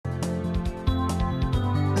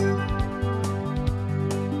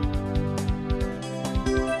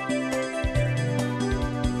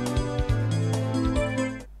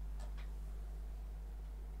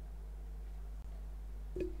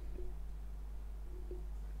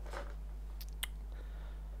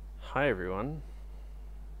Hi everyone.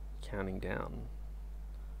 Counting down.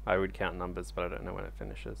 I would count numbers, but I don't know when it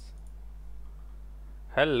finishes.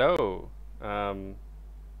 Hello. Hi.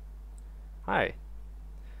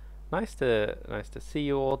 Nice to see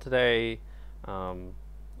you all today. I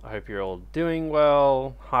hope you're all doing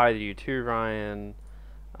well. Hi to you too, Ryan.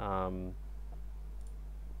 I'm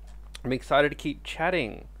excited to keep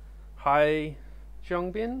chatting. Hi,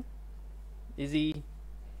 Jongbin, Izzy,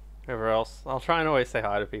 whoever else. I'll try and always say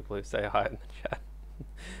hi to people who say hi in the chat.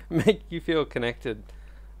 Make you feel connected.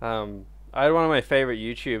 I had one of my favorite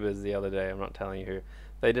YouTubers the other day, I'm not telling you who.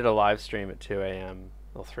 They did a live stream at 2 a.m.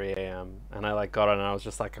 or 3 a.m. and I got on and I was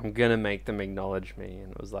just like, I'm gonna make them acknowledge me,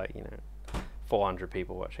 and it was like, 400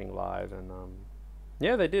 people watching live, and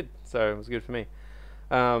yeah, they did, so it was good for me.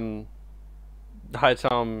 Hi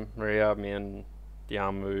Tom, Maria, Mian,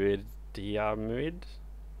 Diarmuid,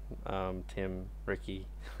 Tim, Ricky,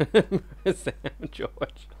 Sam,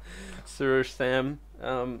 George, Surush, Sam,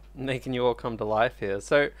 making you all come to life here.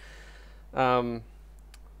 So, and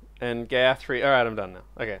Gayathri. All right, I'm done now.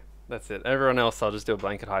 Okay, that's it. Everyone else, I'll just do a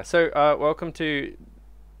blanket hi. So, welcome to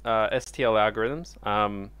STL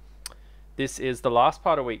Algorithms. This is the last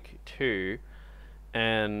part of week 2,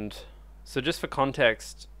 and so just for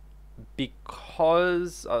context,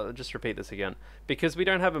 because I'll just repeat this again. Because we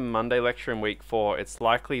don't have a Monday lecture in week 4, it's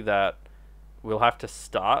likely that we'll have to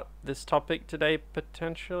start this topic today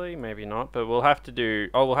potentially, maybe not, but we'll have to do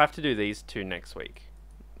these 2 next week.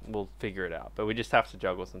 We'll figure it out, but we just have to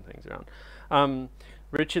juggle some things around.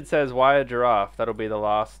 Richard says, why a giraffe? That'll be the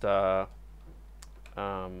last kind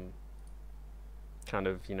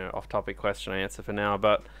of off-topic question I answer for now,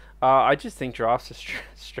 but I just think giraffes are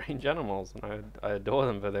strange animals, and I adore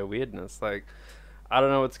them for their weirdness. Like, I don't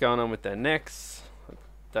know what's going on with their necks.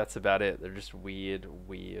 That's about it. They're just weird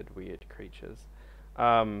creatures.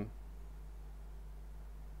 Oh,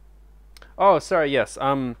 sorry, yes.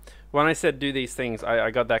 When I said do these things, I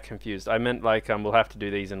got that confused. I meant like we'll have to do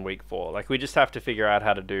these in week 4. Like, we just have to figure out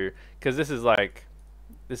how to do, because this is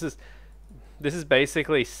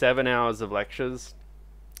basically 7 hours of lectures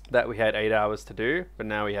that we had 8 hours to do, but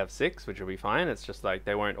now we have 6, which will be fine. It's just like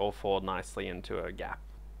they won't all fall nicely into a gap.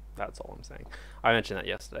 That's all I'm saying. I mentioned that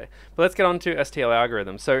yesterday. But let's get on to STL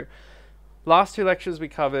algorithms. So last 2 lectures we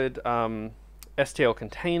covered STL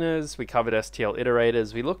containers, we covered STL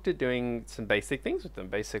iterators. We looked at doing some basic things with them,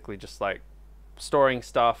 basically just like storing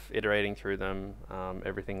stuff, iterating through them,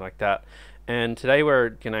 everything like that. And today we're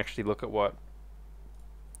going to actually look at what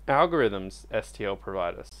algorithms STL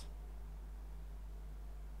provide us.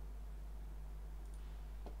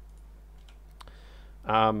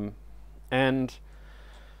 And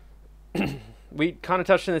we kind of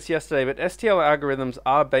touched on this yesterday, but STL algorithms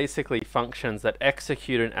are basically functions that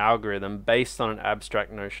execute an algorithm based on an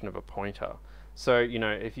abstract notion of a pointer. So,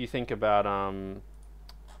 if you think about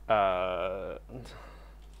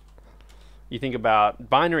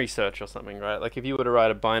binary search or something, right? Like, if you were to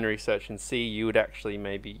write a binary search in C, you would actually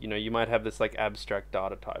maybe, you might have this like abstract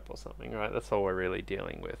data type or something, right? That's all we're really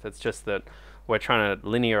dealing with. It's just that we're trying to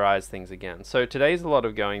linearize things again. So today's a lot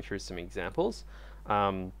of going through some examples,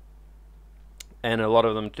 and a lot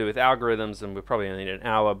of them to do with algorithms, and we probably only need an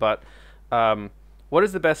hour, but what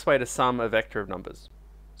is the best way to sum a vector of numbers?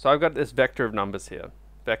 So I've got this vector of numbers here.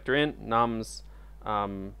 Vector int, nums,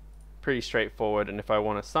 pretty straightforward, and if I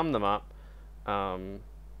want to sum them up,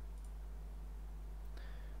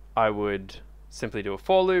 I would simply do a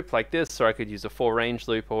for loop like this, or I could use a for range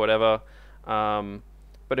loop or whatever.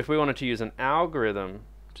 But if we wanted to use an algorithm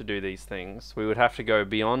to do these things, we would have to go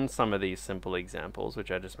beyond some of these simple examples, which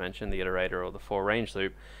I just mentioned, the iterator or the for range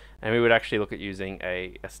loop, and we would actually look at using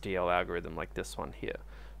a STL algorithm like this one here.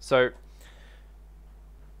 So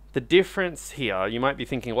the difference here, you might be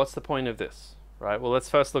thinking, what's the point of this? Right? Well, let's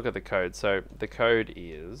first look at the code. So the code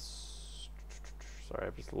is, sorry,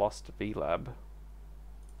 I've just lost VLab.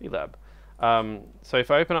 So if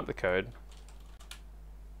I open up the code,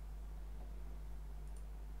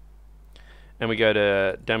 and we go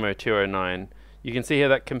to demo 209, you can see here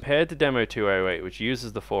that compared to demo 208, which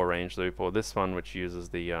uses the for range loop, or this one, which uses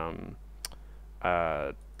the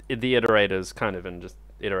iterators kind of and just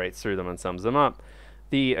iterates through them and sums them up,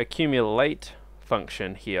 the accumulate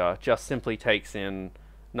function here just simply takes in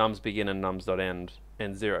nums begin and nums.end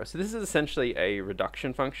and 0. So this is essentially a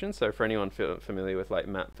reduction function. So for anyone familiar with like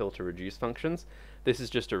map, filter, reduce functions, this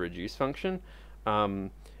is just a reduce function.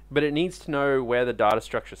 But it needs to know where the data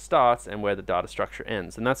structure starts and where the data structure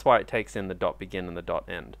ends, and that's why it takes in the dot begin and the dot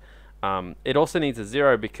end. It also needs a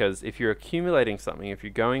 0 because if you're accumulating something, if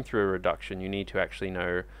you're going through a reduction, you need to actually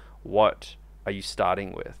know what are you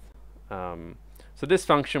starting with. So So this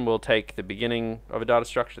function will take the beginning of a data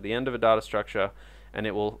structure, the end of a data structure, and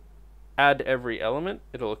it will add every element.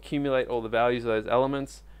 It'll accumulate all the values of those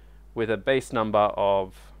elements with a base number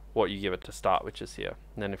of what you give it to start, which is here.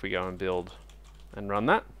 And then if we go and build and run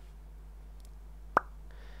that,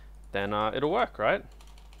 then it'll work, right?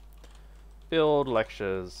 Build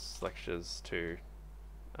lectures 2,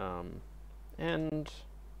 and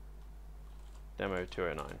demo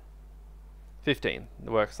 209. 15,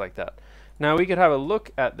 it works like that. Now we could have a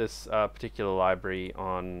look at this particular library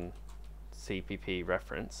on CPP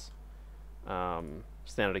reference,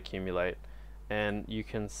 standard accumulate, and you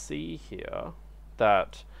can see here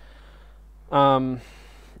that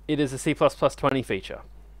it is a C++20 feature.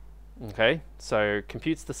 Okay, so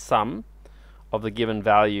computes the sum of the given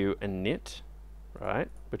value init, right,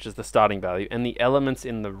 which is the starting value, and the elements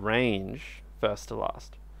in the range first to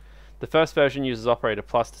last. The first version uses operator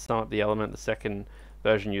plus to sum up the element. The second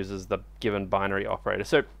version uses the given binary operator.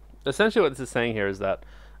 So essentially what this is saying here is that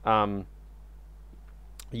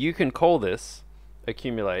you can call this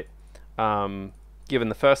accumulate given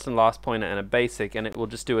the first and last pointer and a basic, and it will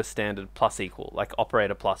just do a standard plus equal, like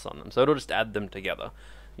operator plus on them. So it'll just add them together.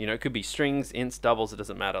 You know, it could be strings, ints, doubles, it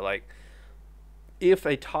doesn't matter. Like, if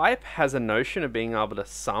a type has a notion of being able to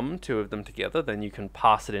sum two of them together, then you can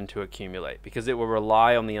pass it into accumulate, because it will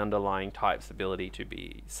rely on the underlying type's ability to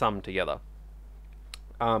be summed together.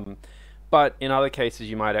 But in other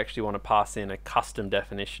cases, you might actually want to pass in a custom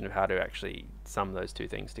definition of how to actually sum those two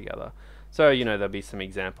things together. So, you know, there'll be some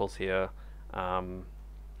examples here. Oh,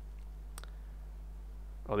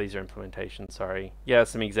 these are implementations, sorry. Yeah,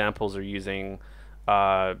 some examples are using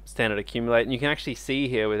standard accumulate, and you can actually see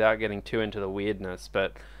here, without getting too into the weirdness,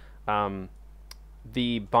 but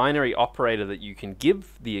the binary operator that you can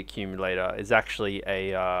give the accumulator is actually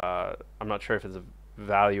a I'm not sure if it's a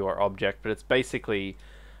value or object, but it's basically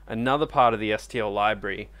another part of the STL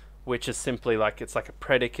library, which is simply like, it's like a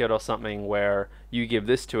predicate or something where you give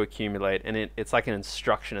this to accumulate, and it's like an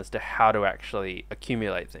instruction as to how to actually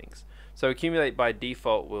accumulate things. So accumulate by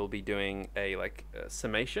default will be doing a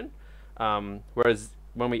summation, whereas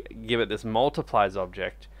when we give it this multiplies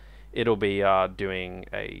object, it'll be doing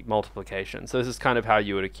a multiplication. So this is kind of how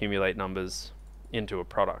you would accumulate numbers into a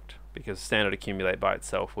product, because standard accumulate by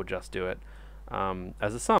itself will just do it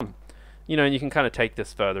as a sum. You know, and you can kind of take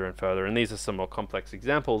this further and further, and these are some more complex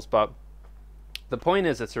examples, but the point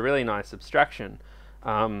is it's a really nice abstraction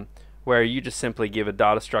where you just simply give a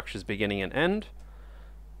data structure's beginning and end.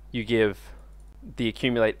 You give the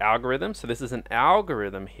accumulate algorithm, so this is an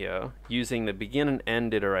algorithm here using the begin and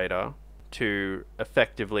end iterator to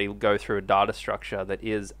effectively go through a data structure that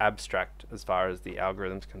is abstract as far as the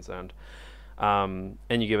algorithm's concerned, and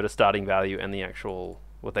you give it a starting value and the actual,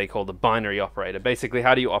 what they call the binary operator. Basically,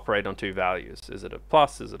 how do you operate on two values? Is it a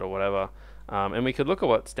plus? Is it a whatever? And we could look at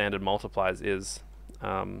what standard multiplies is.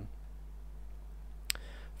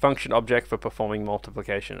 Function object for performing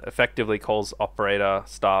multiplication effectively calls operator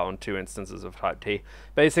star on two instances of type t.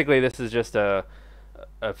 Basically, this is just a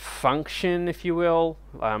function, if you will.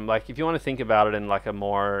 Like, if you want to think about it in like a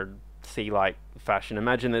more C-like fashion,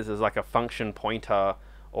 imagine this as like a function pointer,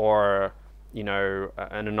 or you know,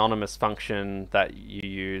 an anonymous function that you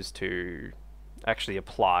use to actually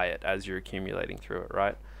apply it as you're accumulating through it,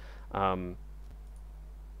 right?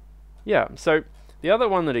 Yeah, so the other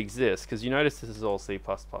one that exists, because you notice this is all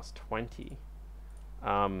C++20.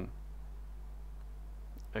 I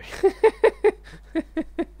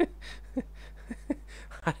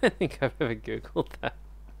don't think I've ever Googled that.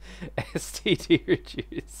 STD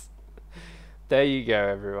reduce. There you go,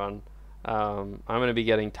 everyone. I'm going to be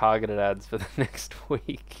getting targeted ads for the next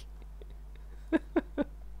week.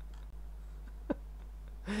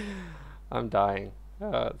 I'm dying.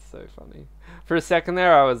 Oh, it's so funny. For a second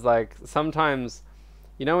there, I was like, sometimes,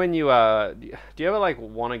 you know, when you, do you ever like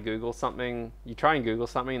want to Google something? You try and Google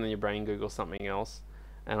something and then your brain Googles something else.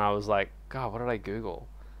 And I was like, God, what did I Google?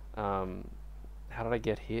 How did I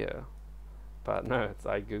get here? But no,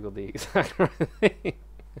 I Googled the exact right thing.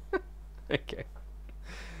 Okay.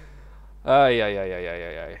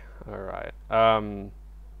 Yeah. All right.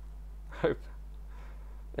 Hope.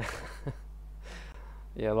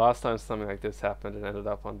 Yeah, last time something like this happened, it ended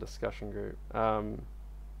up on discussion group. Oh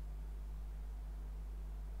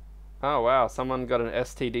wow, someone got an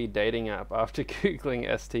STD dating app after Googling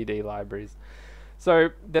STD libraries. So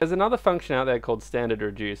there's another function out there called standard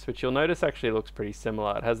reduce, which you'll notice actually looks pretty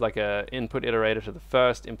similar. It has like a input iterator to the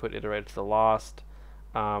first, input iterator to the last.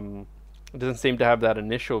 It doesn't seem to have that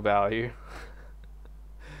initial value.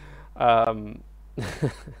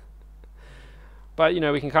 But you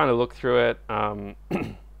know, we can kind of look through it.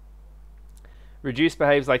 Reduce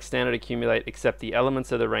behaves like standard accumulate, except the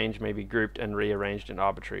elements of the range may be grouped and rearranged in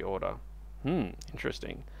arbitrary order.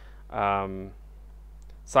 Interesting.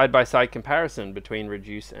 Side-by-side comparison between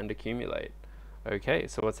reduce and accumulate. Okay,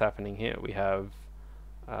 so what's happening here? We have,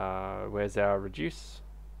 where's our reduce?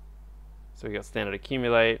 So we got standard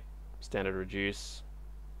accumulate, standard reduce.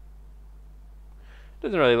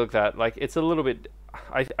 Doesn't really look that, like, it's a little bit,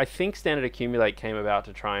 I think standard accumulate came about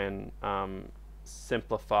to try and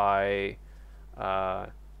simplify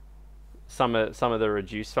some of the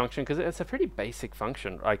reduce function, because it's a pretty basic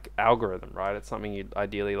function, like algorithm, right? It's something you'd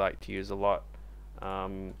ideally like to use a lot.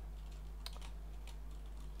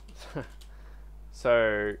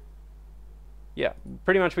 So yeah,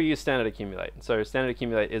 pretty much we use standard accumulate. So standard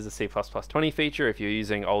accumulate is a C++20 feature. If you're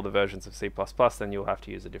using older versions of C++, then you'll have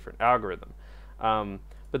to use a different algorithm.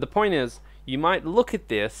 But the point is, you might look at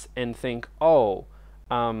this and think, oh,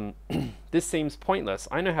 this seems pointless.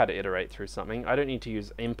 I know how to iterate through something. I don't need to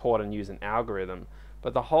import and use an algorithm.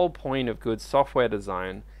 But the whole point of good software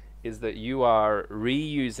design is that you are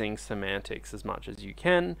reusing semantics as much as you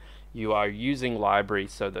can. You are using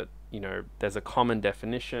libraries so that, you know, there's a common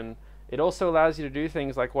definition. It also allows you to do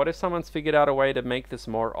things like, what if someone's figured out a way to make this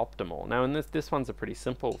more optimal? Now, in this one's a pretty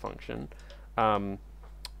simple function,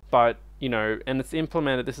 but, you know, and it's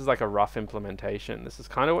implemented, this is like a rough implementation. This is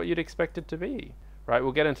kind of what you'd expect it to be, right?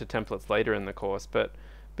 We'll get into templates later in the course, but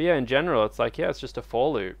yeah, in general, it's like, yeah, it's just a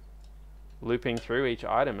for loop, looping through each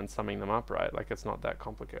item and summing them up, right? Like, it's not that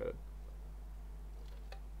complicated.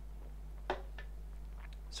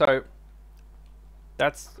 So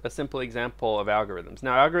that's a simple example of algorithms.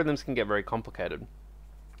 Now, algorithms can get very complicated.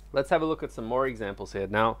 Let's have a look at some more examples here.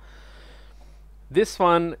 Now, this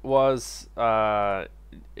one was,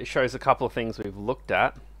 it shows a couple of things we've looked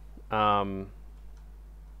at. I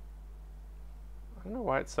don't know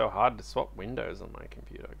why it's so hard to swap windows on my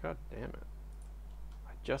computer. God damn it.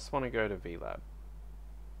 I just want to go to VLab.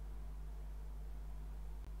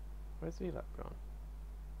 Where's VLab gone?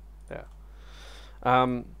 There.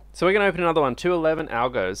 So we're going to open another one, 211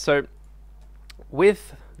 algos. So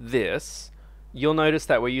with this, you'll notice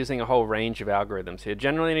that we're using a whole range of algorithms here.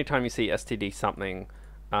 Generally, anytime you see STD something,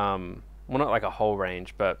 well, not like a whole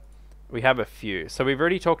range, but we have a few. So we've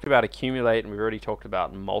already talked about accumulate, and we've already talked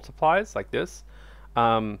about multiplies like this.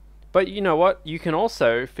 But you know what? You can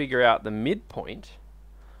also figure out the midpoint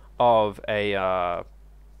of a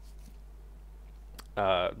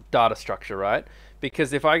data structure, right?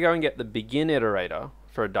 Because if I go and get the begin iterator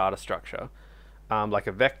for a data structure, like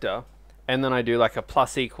a vector, and then I do like a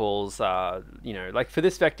plus equals, you know, like for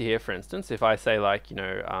this vector here, for instance, if I say like, you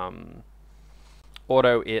know,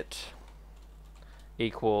 auto it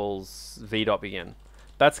equals v dot begin,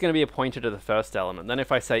 that's going to be a pointer to the first element. Then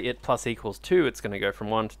if I say it plus equals 2, it's going to go from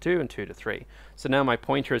 1 to 2 and 2 to 3. So now my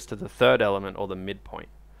pointer is to the third element, or the midpoint,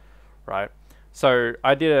 right? So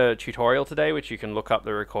I did a tutorial today, which you can look up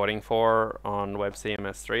the recording for on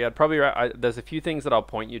WebCMS3. I'd probably there's a few things that I'll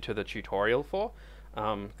point you to the tutorial for,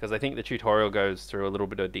 because I think the tutorial goes through a little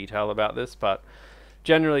bit of detail about this. But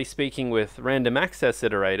generally speaking, with random access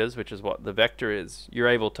iterators, which is what the vector is, you're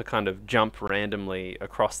able to kind of jump randomly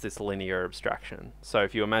across this linear abstraction. So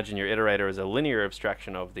if you imagine your iterator as a linear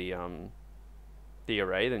abstraction of the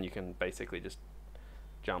array, then you can basically just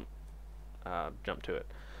jump to it.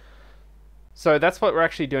 So that's what we're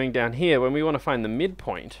actually doing down here. When we want to find the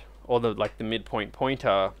midpoint, or the midpoint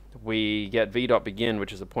pointer, we get v.begin,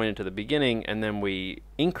 which is a pointer to the beginning, and then we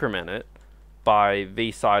increment it by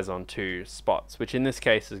v size on 2 spots, which in this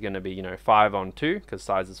case is going to be, you know, 5 on 2, because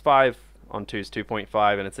size is 5, on 2 is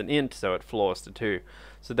 2.5, and it's an int, so it floors to 2.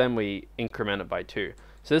 So then we increment it by 2.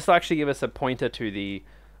 So this will actually give us a pointer to the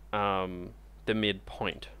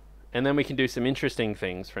midpoint. And then we can do some interesting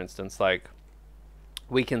things, for instance, like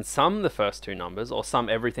we can sum the first two numbers, or sum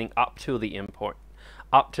everything up to the endpoint,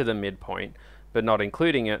 up to the midpoint, but not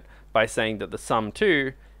including it, by saying that the sum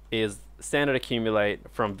 2 is standard accumulate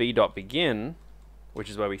from v.begin, which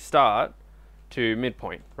is where we start, to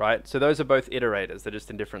midpoint, right? So those are both iterators, they're just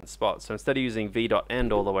in different spots. So instead of using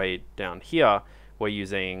v.end all the way down here, we're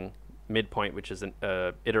using midpoint, which is an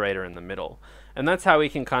iterator in the middle. And that's how we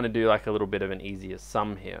can kind of do like a little bit of an easier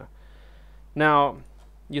sum here. Now,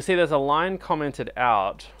 you see there's a line commented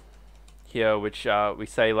out here, which we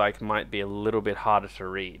say like might be a little bit harder to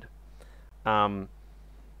read. And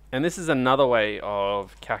this is another way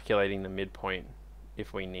of calculating the midpoint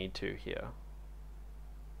if we need to here.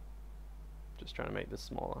 Just trying to make this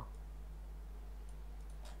smaller.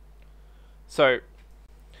 So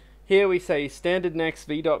here we say standard next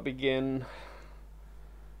v.begin,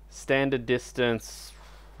 standard distance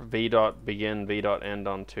v.begin, v.end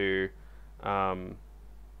onto,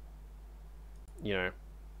 you know,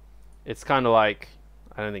 it's kind of like,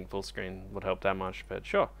 I don't think full screen would help that much, but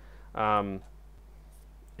sure.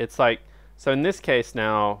 It's like, so in this case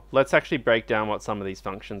now, let's actually break down what some of these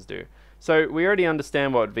functions do. So we already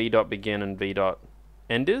understand what v.begin and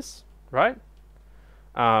v.end is, right?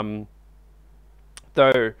 Though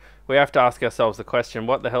we have to ask ourselves the question,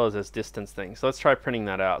 what the hell is this distance thing? So let's try printing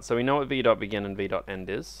that out. So we know what v.begin and v.end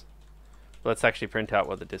is. Let's actually print out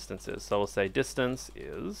what the distance is. So we'll say distance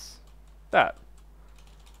is that.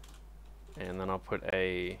 And then I'll put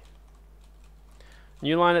a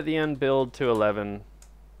new line at the end, build to 11.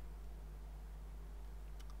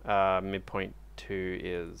 Midpoint 2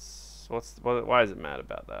 is, why is it mad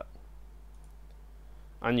about that?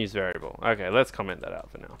 Unused variable. Okay, let's comment that out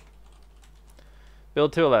for now.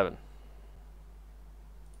 Build to 11.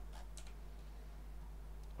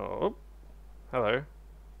 Oh, hello.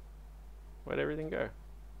 Where'd everything go?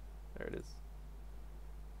 There it is.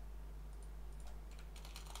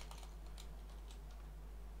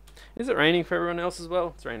 Is it raining for everyone else as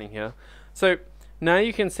well? It's raining here. So now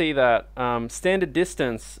you can see that standard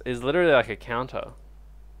distance is literally like a counter.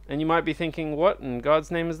 And you might be thinking, what in God's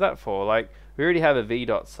name is that for? Like, we already have a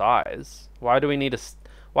v.size. Why do we need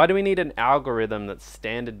an algorithm that's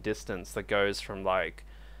standard distance that goes from, like,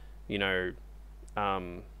 you know,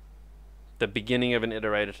 the beginning of an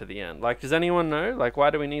iterator to the end? Like, does anyone know? Like, why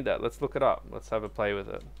do we need that? Let's look it up. Let's have a play with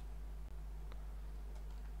it.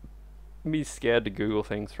 Be scared to Google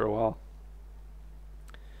things for a while.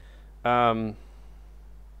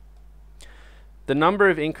 The number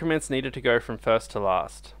of increments needed to go from first to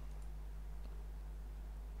last.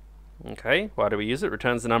 Okay, why do we use it?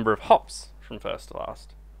 Returns the number of hops from first to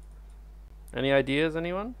last. Any ideas,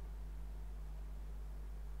 anyone?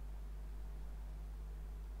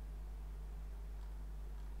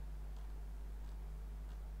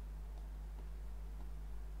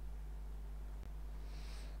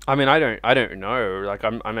 I mean, I don't know. Like,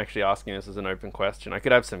 I'm actually asking this as an open question. I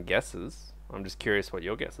could have some guesses. I'm just curious what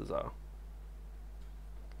your guesses are.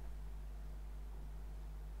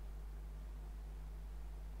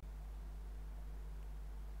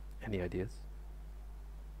 Any ideas?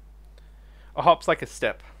 A hop's like a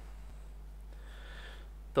step.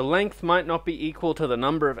 The length might not be equal to the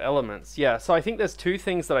number of elements. Yeah, so I think there's two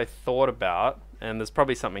things that I thought about, and there's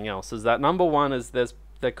probably something else. Is that number one is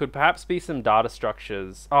there could perhaps be some data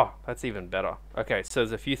structures. Oh, that's even better. Okay, so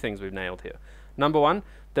there's a few things we've nailed here. Number one,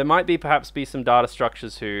 there might perhaps be some data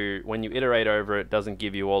structures who, when you iterate over it, doesn't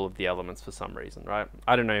give you all of the elements for some reason, right?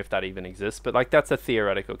 I don't know if that even exists, but like that's a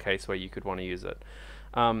theoretical case where you could want to use it.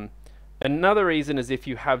 Another reason is if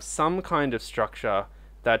you have some kind of structure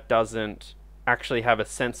that doesn't actually have a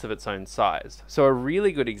sense of its own size. So a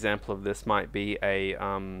really good example of this might be a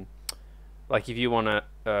like if you want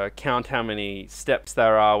to count how many steps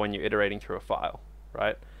there are when you're iterating through a file,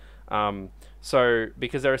 right? So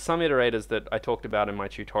because there are some iterators that I talked about in my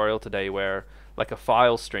tutorial today where like a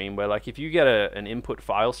file stream, where like if you get an input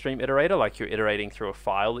file stream iterator, like you're iterating through a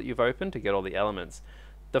file that you've opened to get all the elements,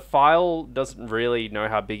 the file doesn't really know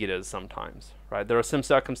how big it is sometimes, right? There are some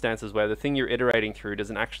circumstances where the thing you're iterating through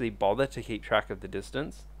doesn't actually bother to keep track of the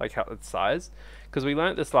distance, like how its size. Because we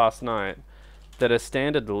learnt this last night, that a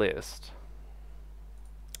standard list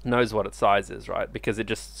knows what its size is, right? Because it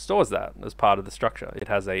just stores that as part of the structure. It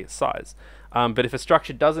has a size. But if a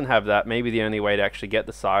structure doesn't have that, maybe the only way to actually get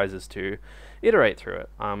the size is to iterate through it.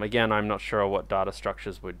 Again, I'm not sure what data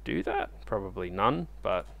structures would do that. Probably none,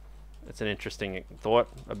 but it's an interesting thought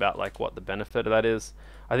about like what the benefit of that is.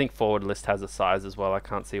 I think forward list has a size as well. I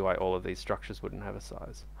can't see why all of these structures wouldn't have a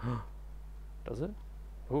size. Does it?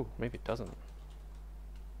 Oh, maybe it doesn't.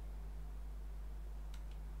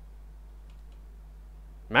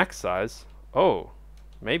 Max size? Oh,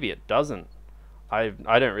 maybe it doesn't. I've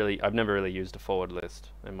never really used a forward list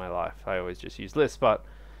in my life. I always just use lists, but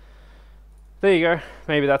there you go.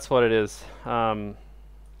 Maybe that's what it is.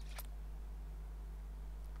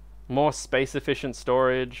 More space efficient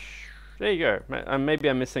storage. There you go. Maybe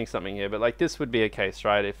I'm missing something here, but like this would be a case,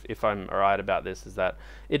 right? If I'm alright about this, is that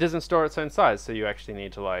it doesn't store its own size, so you actually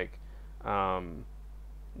need to like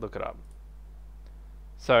look it up.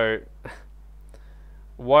 So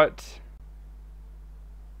what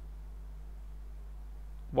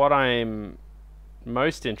I'm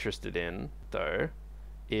most interested in though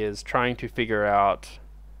is trying to figure out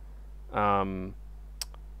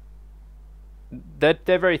that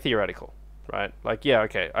they're very theoretical, right? Like, yeah,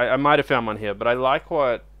 okay, I might have found one here, but I like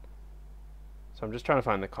what, so I'm just trying to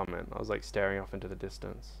find the comment. I was like staring off into the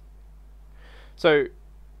distance. So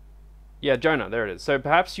yeah, Jonah, there it is. So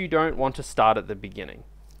perhaps you don't want to start at the beginning.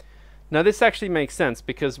 Now this actually makes sense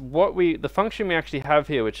because the function we actually have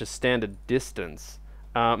here, which is standard distance,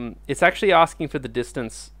 it's actually asking for the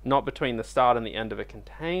distance not between the start and the end of a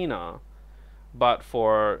container, but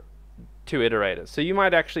for two iterators. So you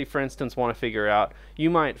might actually, for instance, want to figure out, you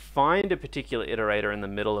might find a particular iterator in the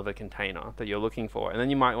middle of a container that you're looking for, and then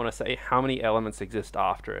you might want to say how many elements exist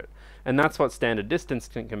after it. And that's what standard distance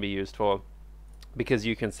can be used for, because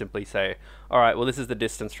you can simply say, all right, well, this is the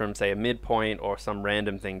distance from, say, a midpoint or some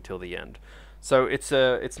random thing till the end. So it's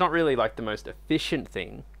not really like the most efficient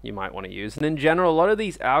thing you might want to use. And in general, a lot of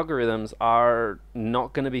these algorithms are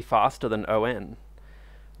not going to be faster than ON.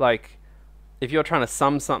 Like, if you're trying to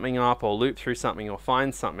sum something up or loop through something or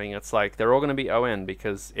find something, it's like they're all going to be ON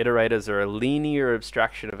because iterators are a linear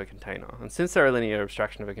abstraction of a container. And since they're a linear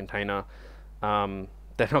abstraction of a container,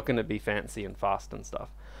 they're not going to be fancy and fast and stuff.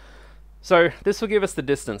 So this will give us the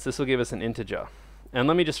distance. This will give us an integer. And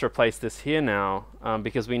let me just replace this here now,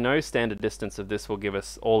 because we know standard distance of this will give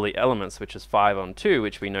us all the elements, which is 5 on 2,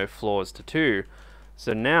 which we know floors to 2.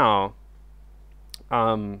 So now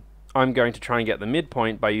I'm going to try and get the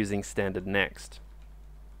midpoint by using standard next.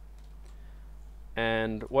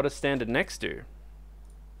 And what does standard next do?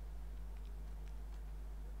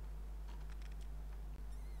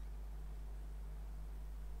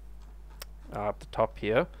 Up the top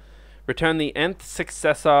here. Return the nth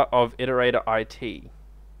successor of iterator IT.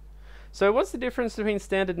 So what's the difference between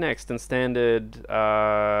standard next and standard,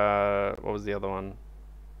 what was the other one?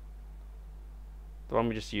 The one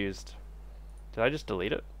we just used. Did I just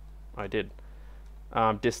delete it? I did.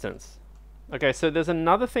 Distance. Okay, so there's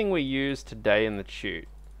another thing we use today in the tute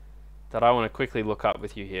that I want to quickly look up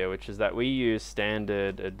with you here, which is that we use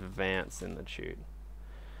standard advance in the tute.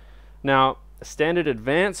 Now, standard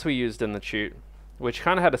advance we used in the tute, which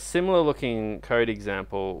kind of had a similar looking code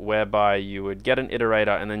example whereby you would get an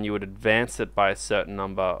iterator and then you would advance it by a certain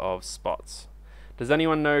number of spots. Does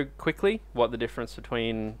anyone know quickly what the difference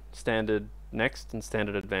between standard next and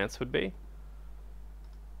standard advance would be?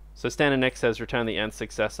 So standard next says return the nth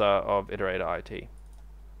successor of iterator IT.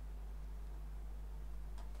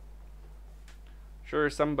 Sure,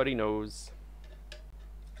 somebody knows.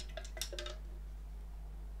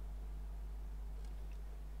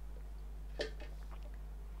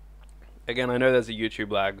 Again, I know there's a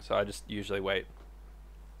YouTube lag, so I just usually wait.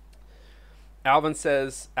 Alwyn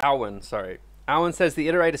says the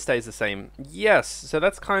iterator stays the same. Yes, so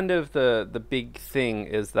that's kind of the big thing,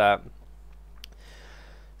 is that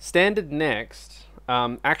standard next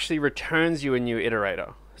actually returns you a new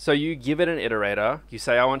iterator. So you give it an iterator, you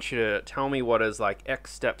say, I want you to tell me what is like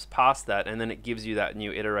X steps past that, and then it gives you that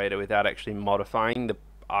new iterator without actually modifying the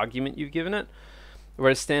argument you've given it.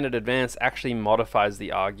 Whereas standard advance actually modifies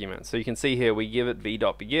the argument. So you can see here we give it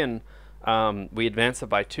v.begin, we advance it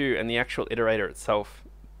by 2, and the actual iterator itself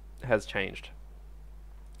has changed.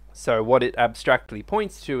 So what it abstractly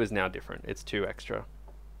points to is now different. It's 2 extra.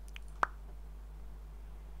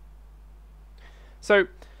 So,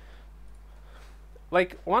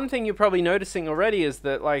 like, one thing you're probably noticing already is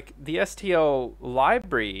that, like, the STL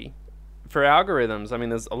library for algorithms, I mean,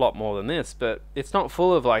 there's a lot more than this, but it's not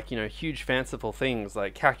full of, like, you know, huge fanciful things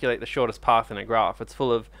like calculate the shortest path in a graph. It's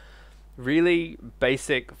full of really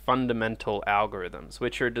basic fundamental algorithms,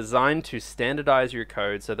 which are designed to standardize your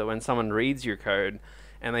code so that when someone reads your code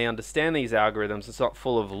and they understand these algorithms, it's not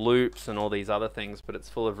full of loops and all these other things, but it's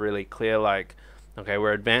full of really clear, like, okay,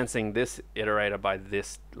 we're advancing this iterator by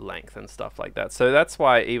this length and stuff like that. So that's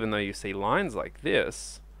why even though you see lines like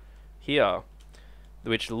this here,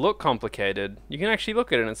 which look complicated, you can actually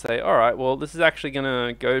look at it and say, all right, well, this is actually going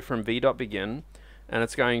to go from v.begin, and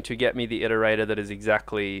it's going to get me the iterator that is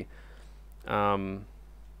exactly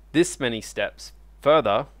this many steps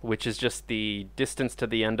further, which is just the distance to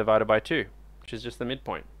the end divided by 2, which is just the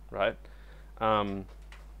midpoint, right?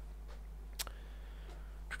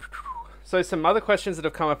 So some other questions that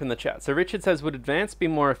have come up in the chat. So Richard says, would advance be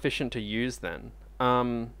more efficient to use then?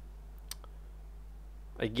 I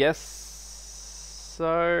guess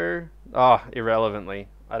so. Irrelevantly.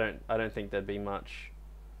 I don't think there'd be much.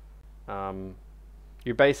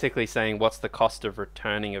 You're basically saying what's the cost of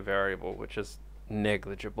returning a variable, which is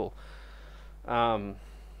negligible. But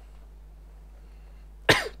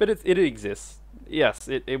it exists. Yes,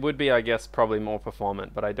 it would be, I guess, probably more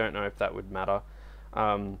performant, but I don't know if that would matter.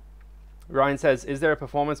 Ryan says, is there a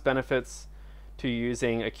performance benefits to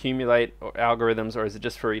using accumulate or algorithms, or is it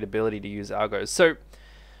just for readability to use algos? So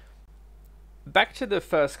back to the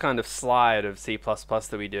first kind of slide of C++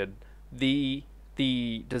 that we did, the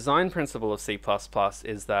design principle of C++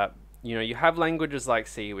 is that, you know, you have languages like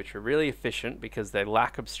C which are really efficient because they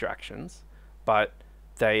lack abstractions, but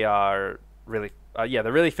they are really yeah,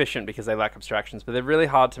 they're really efficient because they lack abstractions, but they're really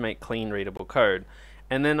hard to make clean readable code.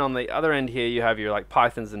 And then on the other end here, you have your like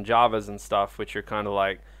Pythons and Javas and stuff, which are kind of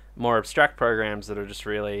like more abstract programs that are just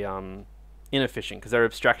really inefficient because their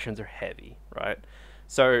abstractions are heavy, right?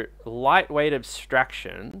 So lightweight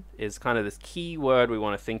abstraction is kind of this key word we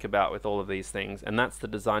want to think about with all of these things, and that's the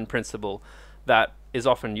design principle that is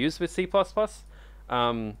often used with C++.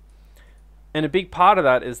 And a big part of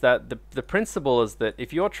that is that the principle is that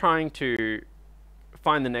if you're trying to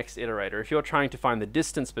find the next iterator, if you're trying to find the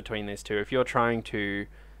distance between these two, if you're trying to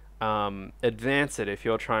advance it, if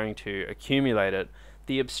you're trying to accumulate it,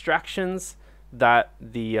 the abstractions that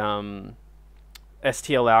the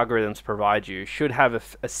STL algorithms provide you should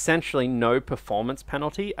have essentially no performance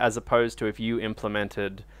penalty, as opposed to if you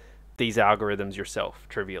implemented these algorithms yourself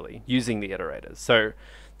trivially using the iterators. So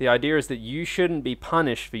the idea is that you shouldn't be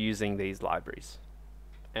punished for using these libraries.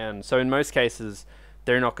 And so in most cases,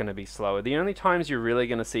 they're not going to be slower. The only times you're really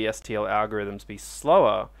going to see STL algorithms be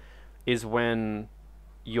slower is when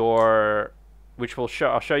you're, which I'll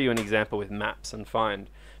show you an example with maps and find,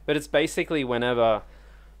 but it's basically whenever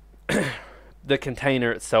the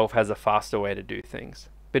container itself has a faster way to do things.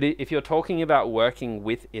 But if you're talking about working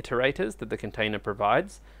with iterators that the container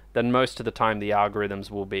provides, then most of the time the algorithms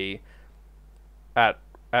will be at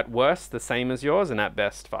worst the same as yours, and at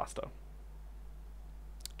best faster.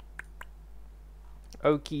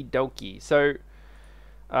 Okie dokie. So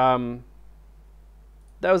that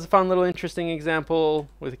was a fun little interesting example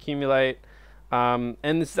with accumulate, and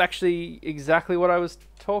this is actually exactly what I was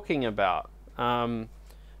talking about, to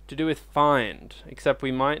do with find, except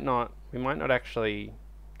we might not actually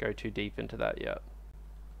go too deep into that yet.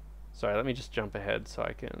 Sorry, let me just jump ahead so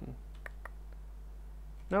I can.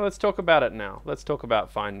 No, let's talk about it now. Let's talk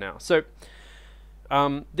about find now. So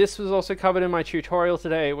this was also covered in my tutorial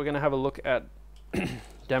today. We're going to have a look at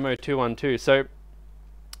demo 212. So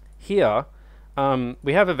here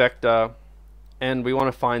we have a vector and we want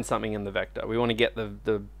to find something in the vector. We want to get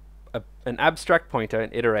an abstract pointer, an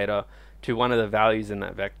iterator, to one of the values in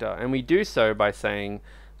that vector. And we do so by saying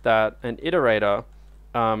that an iterator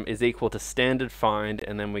is equal to standard find,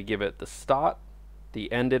 and then we give it the start,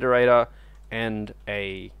 the end iterator, and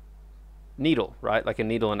a needle, right? Like a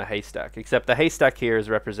needle in a haystack, except the haystack here is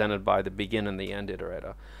represented by the begin and the end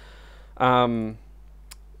iterator.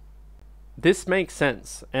 This makes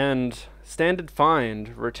sense, and standard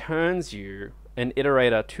find returns you an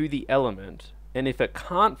iterator to the element, and if it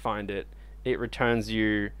can't find it, it returns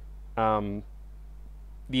you the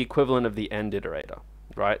equivalent of the end iterator,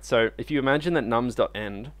 right? So if you imagine that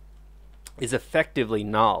nums.end is effectively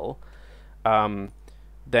null,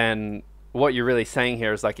 then what you're really saying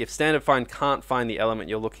here is, like, if standard find can't find the element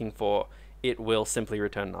you're looking for, it will simply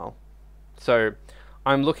return null. So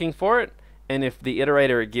I'm looking for it, and if the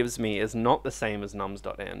iterator it gives me is not the same as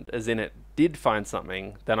nums.end, as in it did find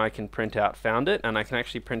something, then I can print out found it, and I can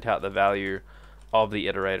actually print out the value of the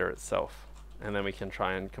iterator itself, and then we can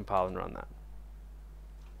try and compile and run that.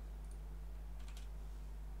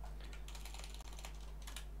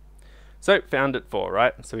 So found it 4,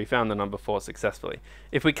 right? So we found the number 4 successfully.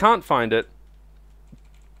 If we can't find it,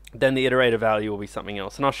 then the iterator value will be something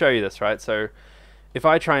else. And I'll show you this, right? So if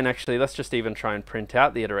I try and actually, let's just even try and print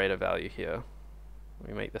out the iterator value here. Let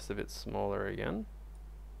me make this a bit smaller again.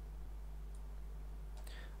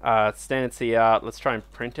 Standard C out, let's try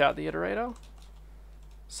and print out the iterator.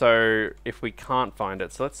 So if we can't find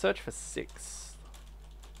it, so let's search for 6.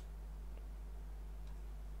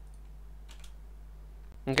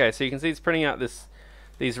 Okay, so you can see it's printing out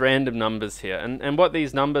these random numbers here, and what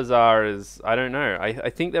these numbers are is, I don't know,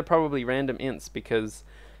 I think they're probably random ints, because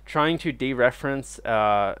trying to dereference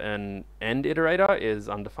an end iterator is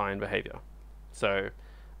undefined behavior. So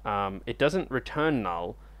it doesn't return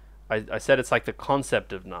null. I said it's like the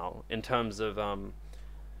concept of null in terms of,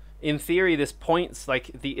 in theory, this points,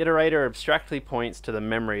 like the iterator abstractly points to the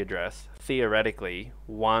memory address, theoretically,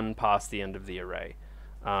 1 past the end of the array.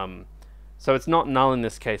 So it's not null in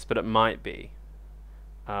this case, but it might be.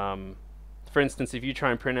 For instance, if you try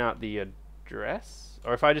and print out the address,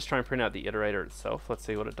 or if I just try and print out the iterator itself, let's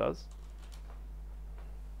see what it does.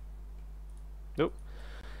 Nope,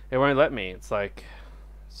 it won't let me. It's like,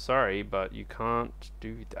 sorry, but you can't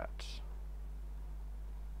do that.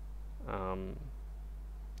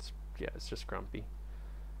 Yeah, it's just grumpy.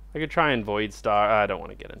 I could try and void star. I don't want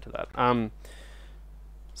to get into that.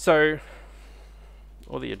 So,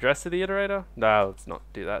 or the address of the iterator? No, let's not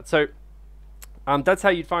do that. So that's how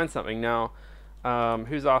you'd find something. Now,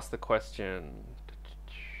 who's asked the question?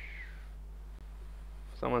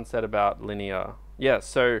 Someone said about linear. Yes,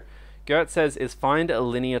 so Gert says, is find a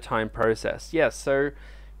linear time process? Yes, so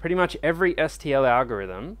pretty much every STL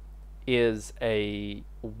algorithm is a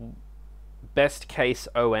best case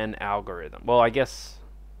ON algorithm. Well, I guess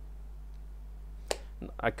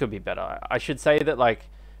I could be better. I should say that like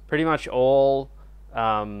pretty much all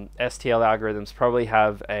STL algorithms probably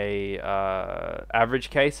have a average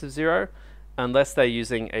case of 0, unless they're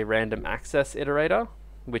using a random access iterator,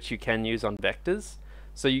 which you can use on vectors.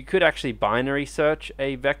 So you could actually binary search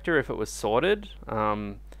a vector if it was sorted,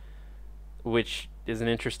 which is an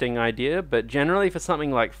interesting idea. But generally for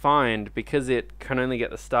something like find, because it can only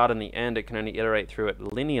get the start and the end, it can only iterate through it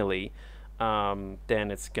linearly,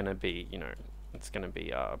 then it's going to be, you know, it's going to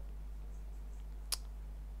be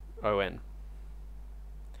ON.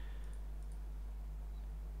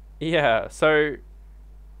 Yeah, so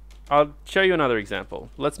I'll show you another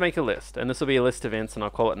example. Let's make a list, and this will be a list of ints, and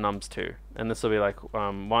I'll call it nums2. And this will be like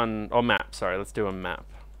one, or map, sorry, let's do a map.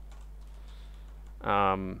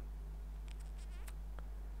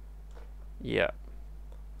 Yeah.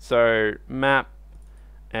 So map,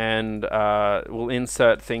 and we'll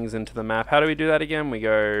insert things into the map. How do we do that again? We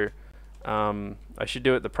go, I should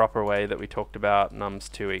do it the proper way that we talked about,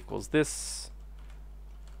 nums2 equals this.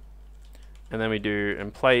 And then we do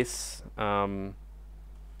in place,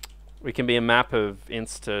 we can be a map of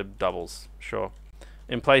ints to doubles, sure.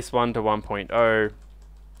 In place 1 to 1.0,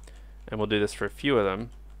 and we'll do this for a few of them.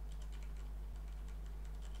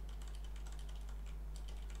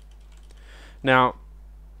 Now,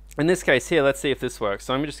 in this case here, let's see if this works.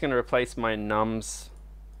 So I'm just going to replace my nums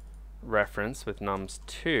reference with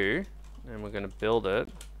nums2, and we're going to build it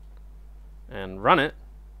and run it.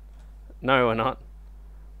 No, we're not.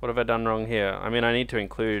 What have I done wrong here? I mean, I need to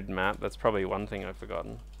include map. That's probably one thing I've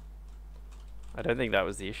forgotten. I don't think that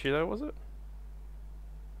was the issue though, was it?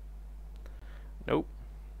 Nope.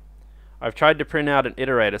 I've tried to print out an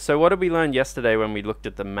iterator. So what did we learn yesterday when we looked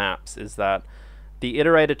at the maps is that the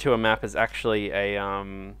iterator to a map is actually a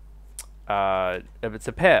it's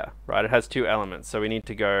a pair, right? It has 2 elements. So we need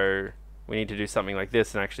to do something like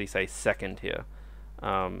this and actually say second here.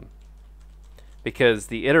 Because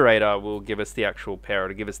the iterator will give us the actual pair.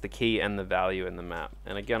 It'll give us the key and the value in the map.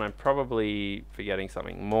 And again, I'm probably forgetting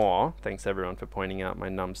something more. Thanks everyone for pointing out my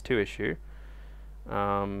nums2 issue.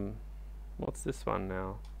 What's this one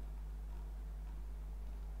now?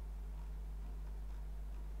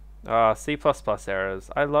 Ah, C++ errors.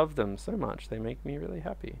 I love them so much. They make me really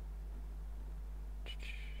happy.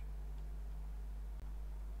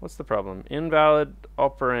 What's the problem? Invalid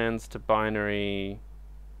operands to binary.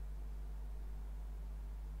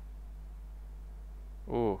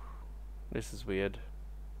 Ooh, this is weird.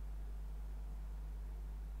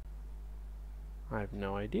 I have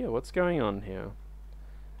no idea what's going on here.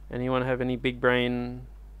 Anyone have any big brain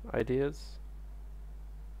ideas?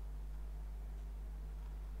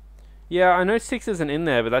 Yeah, I know 6 isn't in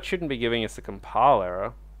there, but that shouldn't be giving us a compile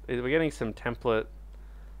error. We're getting some template,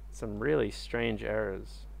 some really strange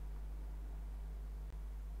errors.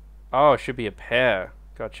 Oh, it should be a pair.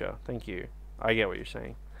 Gotcha, thank you. I get what you're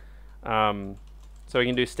saying. So we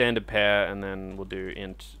can do standard pair, and then we'll do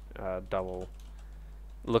int double,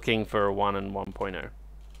 looking for a 1 and 1.0.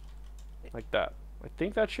 Like that. I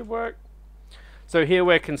think that should work. So here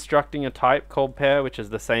we're constructing a type called pair, which is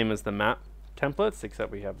the same as the map templates,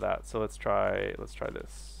 except we have that. So let's try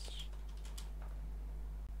this.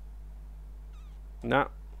 No.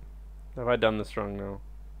 Have I done this wrong now?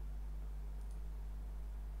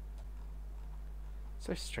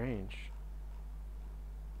 So strange.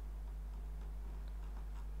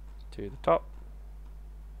 To the top.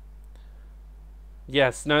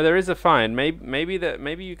 Yes, no, there is a find.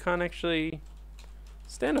 Maybe you can't actually.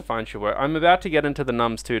 Standard find should work. I'm about to get into the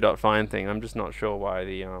nums2.find thing. I'm just not sure why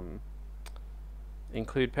the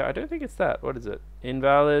include pair. I don't think it's that. What is it?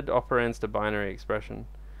 Invalid operands to binary expression.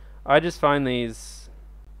 I just find these.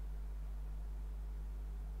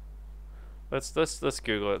 Let's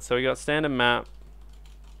Google it. So we got standard map,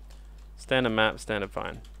 standard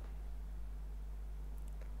find.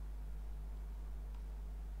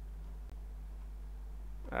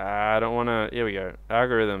 I don't want to. Here we go.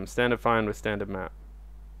 Algorithm standard find with standard map.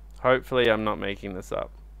 Hopefully, I'm not making this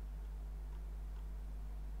up.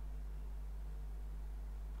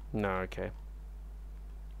 No, okay.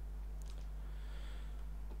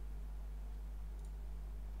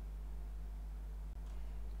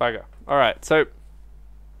 Bugger. Alright, so.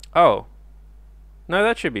 Oh. No,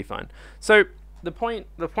 that should be fine. So, the point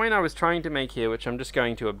I was trying to make here, which I'm just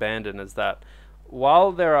going to abandon, is that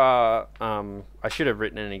while there are, I should have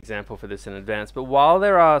written an example for this in advance, but while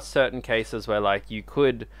there are certain cases where like you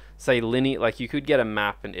could say linear, like you could get a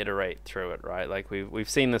map and iterate through it, right? Like we've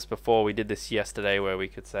seen this before. We did this yesterday where we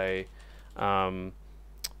could say,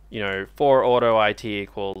 you know, for auto it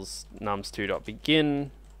equals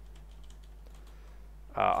nums2.begin,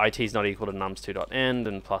 it is not equal to nums2.end,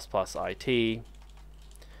 and plus plus it.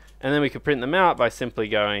 And then we could print them out by simply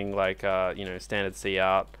going like, you know, standard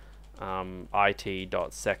cout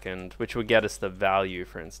it.second, which would get us the value,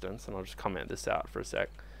 for instance. And I'll just comment this out for a sec.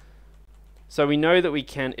 So we know that we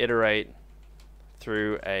can iterate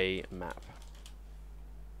through a map.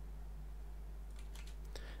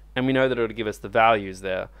 And we know that it'll give us the values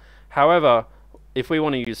there. However, if we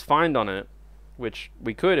want to use find on it, which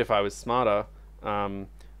we could if I was smarter,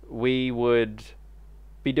 we would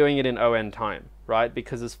be doing it in on time, right?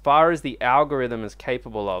 Because as far as the algorithm is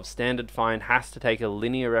capable of, standard find has to take a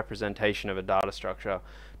linear representation of a data structure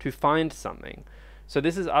to find something. So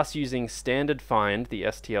this is us using standard find, the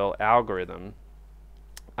STL algorithm,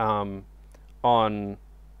 on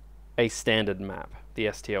a standard map, the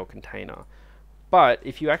STL container. But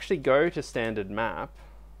if you actually go to standard map,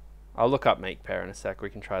 I'll look up make pair in a sec, we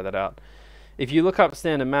can try that out. If you look up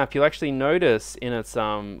standard map, you'll actually notice in its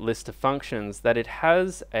list of functions that it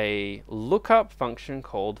has a lookup function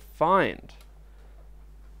called find.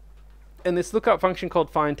 And this lookup function called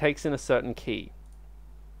find takes in a certain key.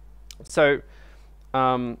 So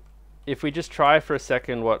if we just try for a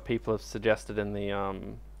second what people have suggested in the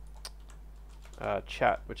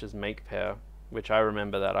chat, which is make pair, which I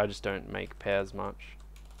remember that, I just don't make pairs much.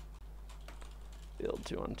 Build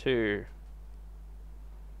 2 on 2.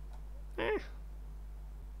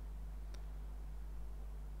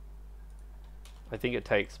 I think it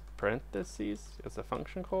takes parentheses as a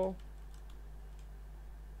function call.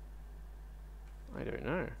 I don't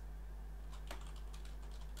know.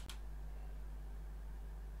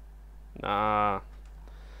 Nah,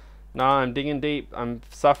 I'm digging deep. I'm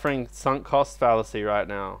suffering sunk cost fallacy right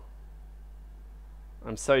now.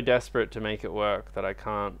 I'm so desperate to make it work that I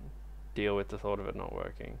can't deal with the thought of it not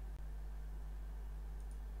working.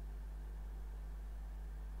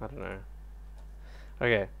 I don't know.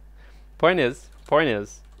 Okay. Point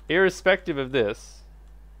is, irrespective of this,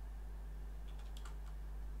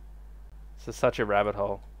 this is such a rabbit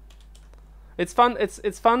hole. It's fun.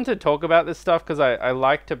 It's fun to talk about this stuff because I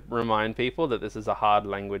like to remind people that this is a hard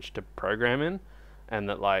language to program in, and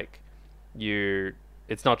that like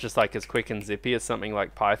it's not just like as quick and zippy as something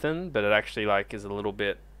like Python, but it actually like is a little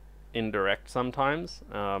bit indirect sometimes,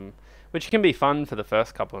 which can be fun for the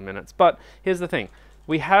first couple of minutes. But here's the thing.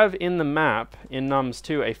 We have in the map, in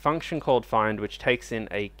nums2, a function called find which takes in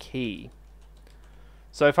a key.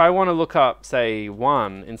 So if I want to look up, say,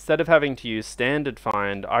 1, instead of having to use standard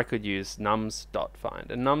find, I could use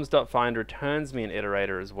nums.find. And nums.find returns me an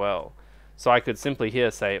iterator as well. So I could simply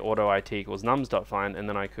here say auto it equals nums.find, and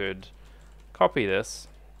then I could copy this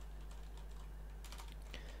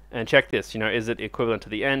and check this. You know, is it equivalent to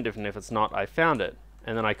the end? Even if it's not, I found it.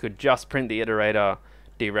 And then I could just print the iterator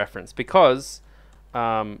dereference because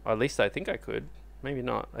at least I think I could. Maybe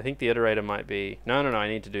not. I think the iterator might be... No, I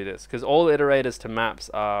need to do this. Because all iterators to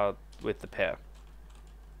maps are with the pair.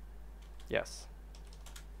 Yes.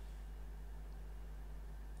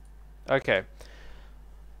 Okay.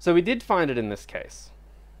 So we did find it in this case.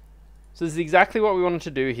 So this is exactly what we wanted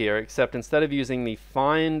to do here, except instead of using the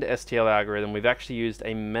find STL algorithm, we've actually used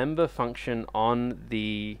a member function on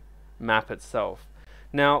the map itself.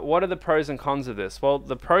 Now, what are the pros and cons of this? Well,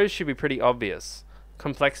 the pros should be pretty obvious.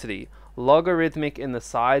 Complexity. Logarithmic in the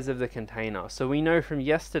size of the container. So we know from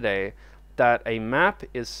yesterday that a map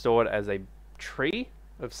is stored as a tree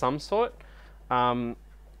of some sort, and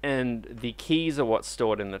the keys are what's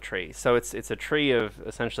stored in the tree. So it's a tree of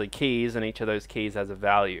essentially keys, and each of those keys has a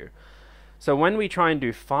value. So when we try and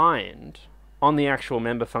do find on the actual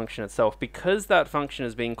member function itself, because that function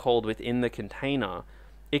is being called within the container,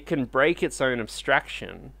 it can break its own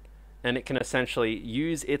abstraction, and it can essentially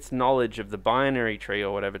use its knowledge of the binary tree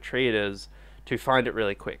or whatever tree it is to find it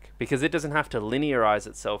really quick, because it doesn't have to linearize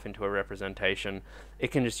itself into a representation. It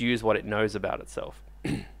can just use what it knows about itself.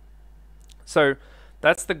 So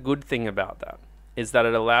that's the good thing about that, is that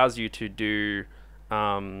it allows you to do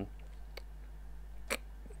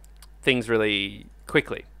things really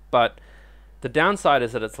quickly. But the downside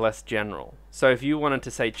is that it's less general. So if you wanted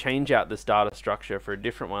to, say, change out this data structure for a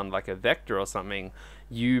different one, like a vector or something,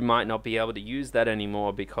 you might not be able to use that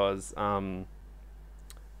anymore because, how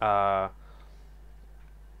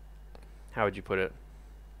would you put it?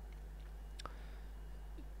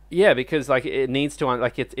 Yeah, because like it needs to,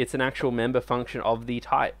 like it's an actual member function of the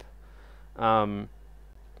type.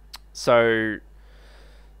 So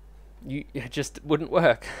it just wouldn't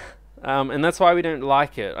work. And that's why we don't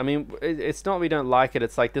like it. I mean, it's not we don't like it,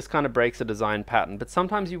 it's like this kind of breaks a design pattern. But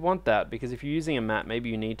sometimes you want that, because if you're using a map, maybe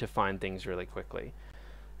you need to find things really quickly.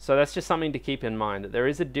 So that's just something to keep in mind, that there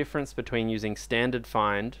is a difference between using standard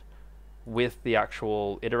find with the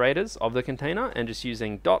actual iterators of the container and just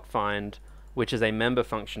using dot find, which is a member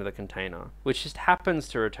function of the container, which just happens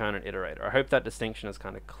to return an iterator. I hope that distinction is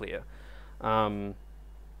kind of clear.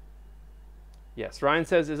 Yes, Ryan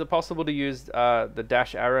says, is it possible to use the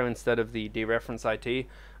dash arrow instead of the dereference IT?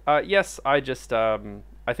 Yes, I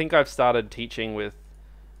think I've started teaching with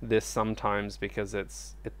this sometimes because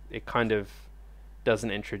it kind of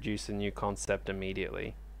doesn't introduce a new concept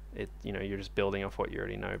immediately. You're just building off what you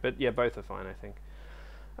already know. But yeah, both are fine, I think.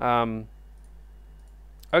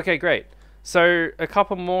 Okay, great. So a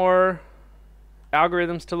couple more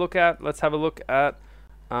algorithms to look at. Let's have a look at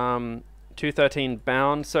 213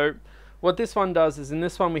 bound. So what this one does is, in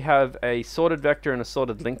this one we have a sorted vector and a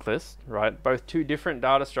sorted linked list, right? Both two different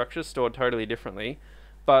data structures stored totally differently.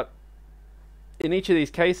 But in each of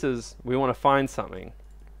these cases, we want to find something.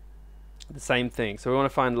 The same thing. So we want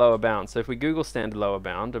to find lower bound. So if we Google standard lower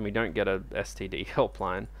bound and we don't get a STD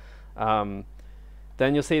helpline,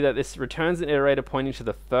 then you'll see that this returns an iterator pointing to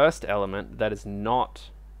the first element that is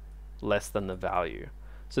not less than the value.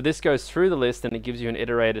 So this goes through the list and it gives you an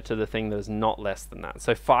iterator to the thing that is not less than that.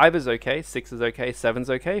 So 5 is okay, 6 is okay, 7 is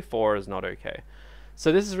okay, 4 is not okay.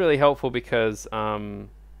 So this is really helpful because I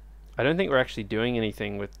don't think we're actually doing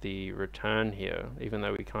anything with the return here, even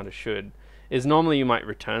though we kind of should. Is normally you might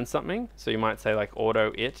return something. So you might say like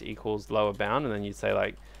auto it equals lower bound, and then you'd say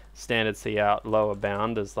like standard cout lower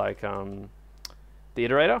bound is like the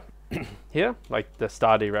iterator here, like the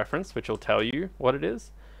star dereference, which will tell you what it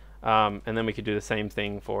is. And then we could do the same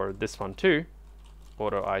thing for this one too.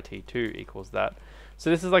 Auto it2 equals that. So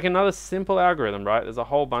this is like another simple algorithm, right? There's a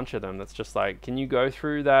whole bunch of them that's just like, can you go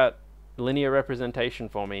through that linear representation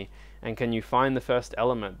for me, and can you find the first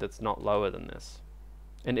element that's not lower than this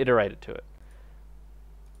and iterate it to it?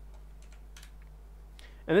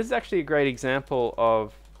 And this is actually a great example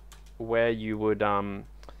of where you would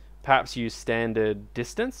perhaps use standard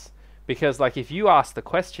distance, because like if you ask the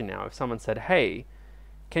question now, if someone said, hey,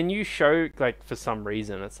 can you show, like for some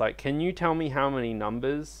reason, it's like, can you tell me how many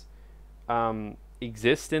numbers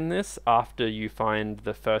exist in this after you find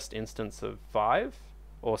the first instance of 5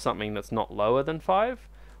 or something that's not lower than 5?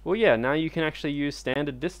 Well, yeah, now you can actually use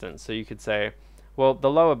standard distance. So you could say, well,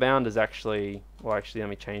 the lower bound is actually, well, actually, let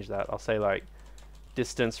me change that. I'll say like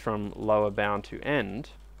distance from lower bound to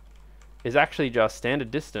end is actually just standard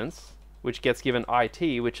distance, which gets given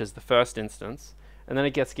it, which is the first instance, and then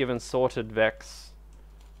it gets given sorted vex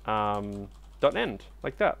dot end,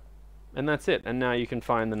 like that. And that's it. And now you can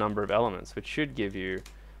find the number of elements, which should give you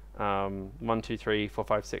 1, 2, 3, 4,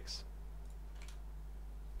 5, 6.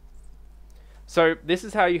 So this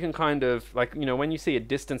is how you can kind of, like, when you see a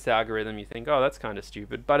distance algorithm, you think, oh, that's kind of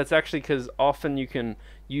stupid. But it's actually because often you can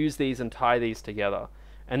use these and tie these together.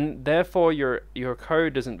 And therefore, your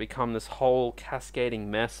code doesn't become this whole cascading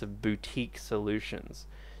mess of boutique solutions.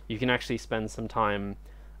 You can actually spend some time,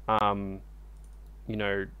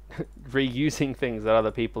 reusing things that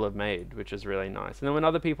other people have made, which is really nice. And then when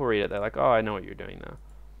other people read it, they're like, oh, I know what you're doing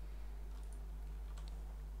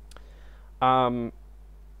now.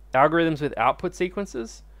 Algorithms with output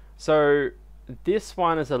sequences. So this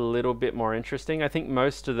one is a little bit more interesting. I think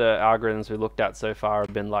most of the algorithms we looked at so far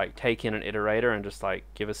have been like take in an iterator and just like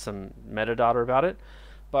give us some metadata about it.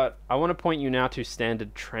 But I want to point you now to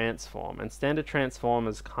standard transform. And standard transform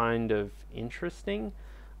is kind of interesting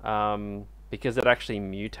because it actually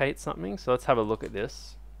mutates something. So let's have a look at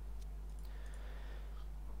this.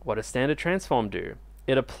 What does standard transform do?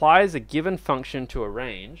 It applies a given function to a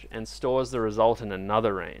range and stores the result in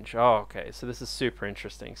another range. Oh, okay, so this is super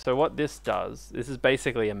interesting. So what this does, this is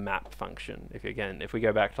basically a map function. If we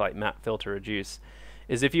go back to like map, filter, reduce,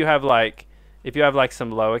 is if you have like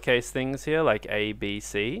some lowercase things here, like A, B,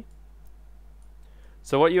 C.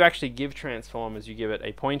 So what you actually give transform is you give it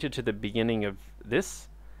a pointer to the beginning of this,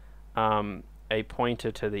 a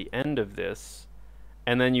pointer to the end of this,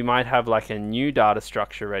 and then you might have like a new data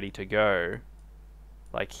structure ready to go,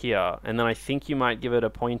 like here, and then I think you might give it a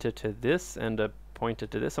pointer to this and a pointer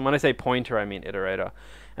to this. And when I say pointer, I mean iterator.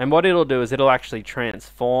 And what it'll do is it'll actually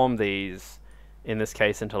transform these, in this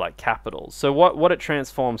case, into like capitals. So what it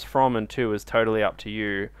transforms from and to is totally up to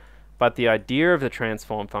you. But the idea of the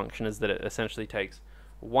transform function is that it essentially takes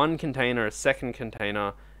one container, a second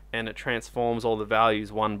container, and it transforms all the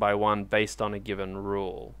values one by one based on a given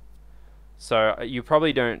rule. So you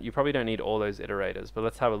probably don't need all those iterators, but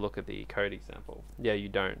let's have a look at the code example. Yeah, you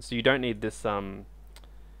don't. So you don't need this one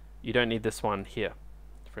here,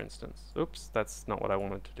 for instance. Oops, that's not what I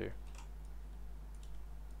wanted to do.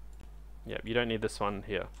 Yeah, you don't need this one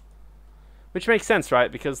here. Which makes sense,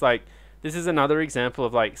 right? Because like this is another example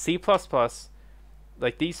of like C++,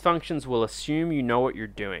 like these functions will assume you know what you're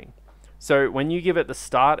doing. So when you give it the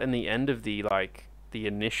start and the end of the like the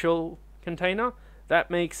initial container,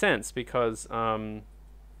 that makes sense because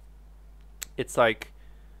it's like,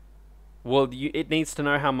 well, it needs to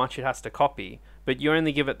know how much it has to copy, but you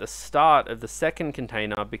only give it the start of the second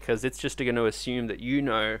container because it's just going to assume that you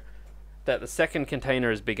know that the second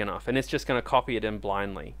container is big enough, and it's just going to copy it in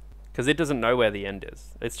blindly because it doesn't know where the end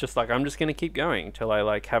is. It's just like, I'm just going to keep going until I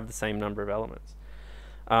like have the same number of elements.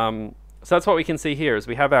 So that's what we can see here is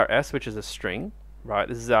we have our S, which is a string, right?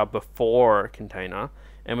 This is our before container,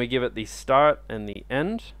 and we give it the start and the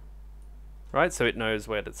end, right? So it knows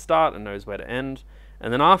where to start and knows where to end.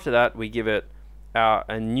 And then after that, we give it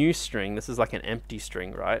a new string. This is like an empty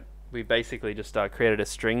string, right? We basically just created a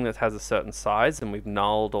string that has a certain size, and we've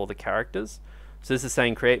nulled all the characters. So this is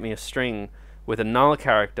saying create me a string with a null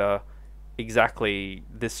character exactly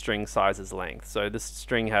this string size's length. So this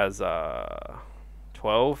string has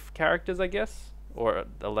 12 characters, I guess, or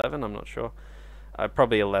 11, I'm not sure.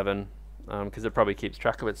 Probably 11, because it probably keeps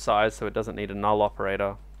track of its size, so it doesn't need a null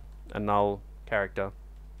operator, a null character.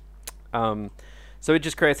 So it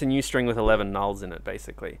just creates a new string with 11 nulls in it,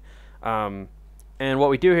 basically. And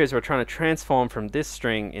what we do here is we're trying to transform from this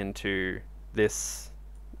string into this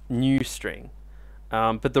new string.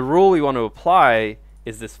 But the rule we want to apply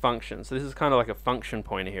is this function. So this is kind of like a function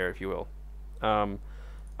pointer here, if you will.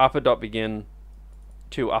 Upper.begin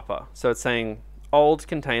to upper. So it's saying old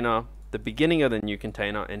container, the beginning of the new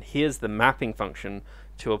container, and here's the mapping function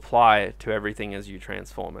to apply to everything as you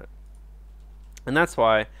transform it. And that's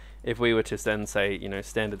why if we were to then say, you know,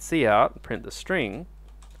 standard cout, print the string,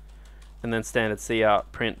 and then standard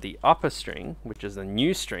cout, print the upper string, which is a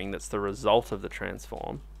new string that's the result of the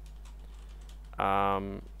transform,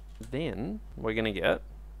 then we're going to get,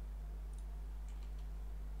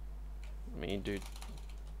 let me do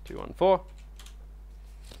 214,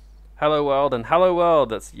 hello world, and hello world,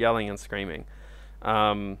 that's yelling and screaming.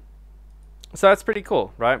 So that's pretty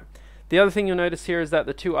cool, right? The other thing you'll notice here is that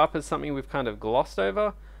the to up is something we've kind of glossed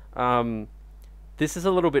over. This is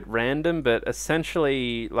a little bit random, but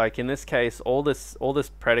essentially, like in this case, all this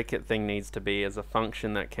predicate thing needs to be as a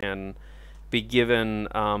function that can be given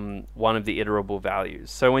one of the iterable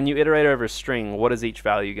values. So when you iterate over a string, what is each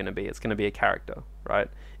value going to be? It's going to be a character, right?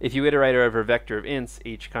 If you iterate over a vector of ints,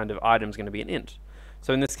 each kind of item is going to be an int.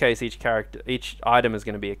 So in this case, each item is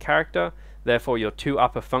going to be a character. Therefore, your to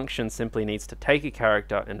upper function simply needs to take a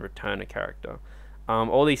character and return a character.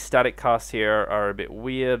 All these static casts here are a bit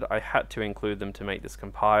weird. I had to include them to make this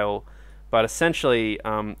compile, but essentially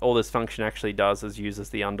all this function actually does is uses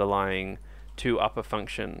the underlying to upper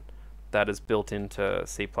function that is built into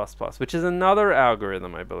C++, which is another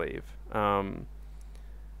algorithm, I believe. I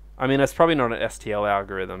mean, it's probably not an STL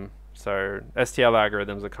algorithm. So STL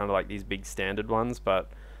algorithms are kind of like these big standard ones, but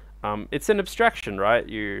it's an abstraction, right?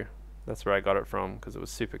 That's where I got it from because it was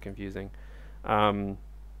super confusing.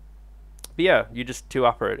 But yeah, you just to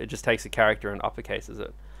upper it. It just takes a character and uppercases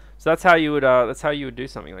it. So that's how you would do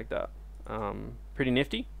something like that. Pretty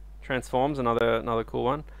nifty. Transforms, another cool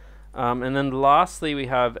one. And then lastly, we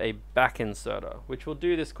have a back inserter, which we'll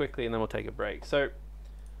do this quickly and then we'll take a break. So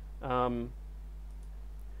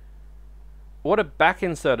what a back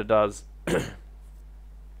inserter does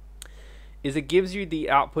is it gives you the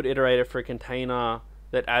output iterator for a container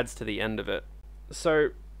that adds to the end of it. So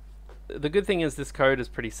the good thing is this code is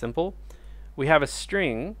pretty simple. We have a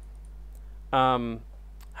string,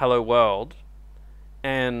 hello world,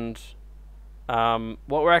 and what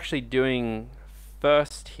we're actually doing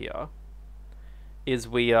first here is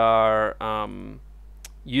we are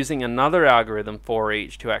using another algorithm for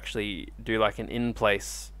each to actually do like an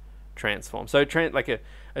in-place transform. So like a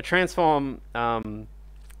transform kind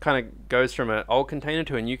of goes from an old container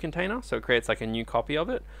to a new container, so it creates like a new copy of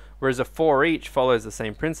it, whereas a for each follows the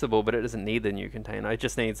same principle, but it doesn't need the new container. It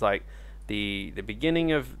just needs like the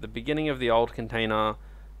beginning of the old container,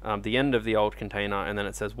 the end of the old container, and then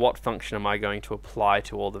it says what function am I going to apply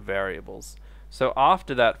to all the variables. So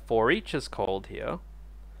after that for each is called here,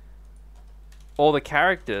 all the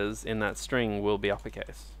characters in that string will be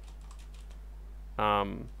uppercase.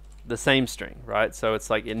 The same string, right? So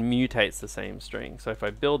it's like it mutates the same string. So if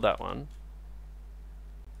I build that one,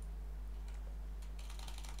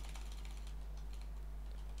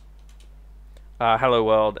 hello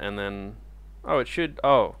world, and then I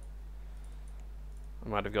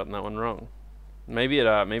might have gotten that one wrong. Maybe it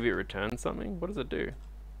returns something. What does it do?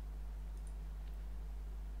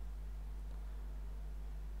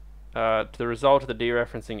 To the result of the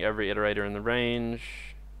dereferencing every iterator in the range.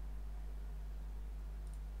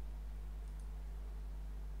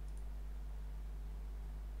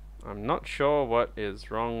 I'm not sure what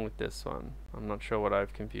is wrong with this one. I'm not sure what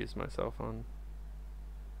I've confused myself on.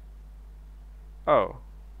 Oh,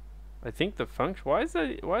 I think the function. Why is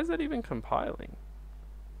that even compiling?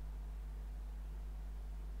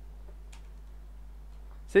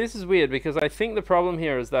 See, this is weird because I think the problem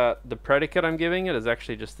here is that the predicate I'm giving it is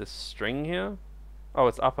actually just this string here. Oh,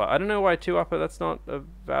 it's upper. I don't know why 2 upper. That's not a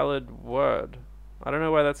valid word. I don't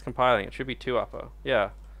know why that's compiling. It should be 2 upper.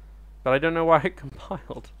 Yeah, but I don't know why it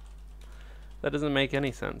compiled. That doesn't make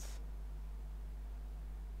any sense.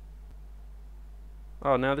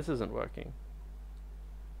 Oh, now this isn't working.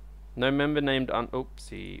 No member named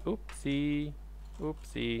oopsie, oopsie,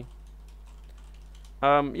 oopsie.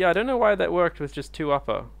 Yeah, I don't know why that worked with just 2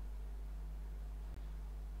 upper.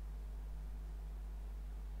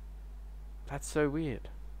 That's so weird.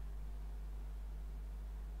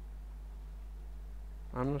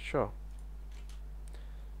 I'm not sure.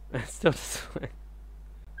 It's still just like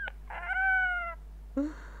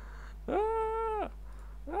ah,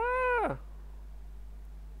 ah.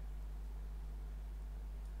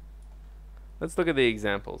 Let's look at the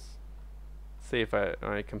examples. See if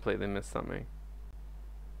I completely missed something.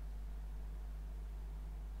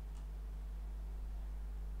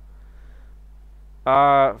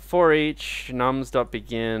 For each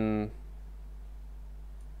nums.begin.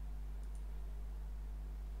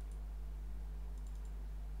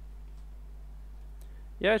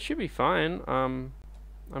 Yeah, it should be fine. I'm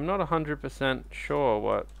not 100% sure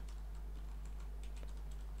what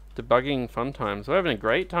debugging fun times. We're having a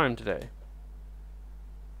great time today.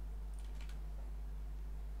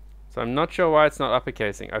 So I'm not sure why it's not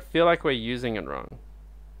uppercasing. I feel like we're using it wrong.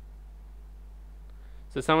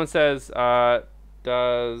 So someone says,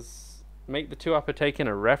 does make the 2 upper take in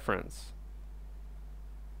a reference?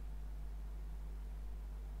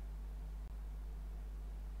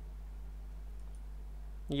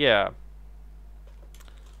 Yeah. I'm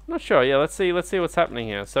not sure. Yeah, let's see what's happening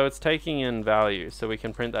here. So it's taking in value, so we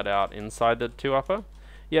can print that out inside the 2 upper.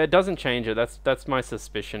 Yeah, it doesn't change it. That's my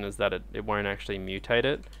suspicion, is that it won't actually mutate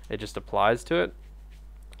it. It just applies to it.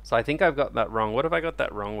 So I think I've got that wrong. What have I got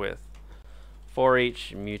that wrong with? For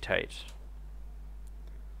each mutate.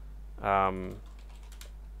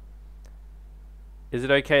 Is it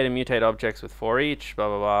okay to mutate objects with for each? Blah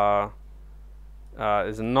blah blah.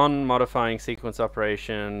 Is a non-modifying sequence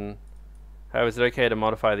operation. How is it okay to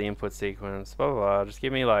modify the input sequence? Blah blah blah. Just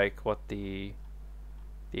give me like what the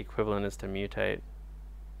equivalent is to mutate.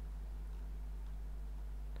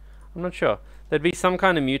 I'm not sure. There'd be some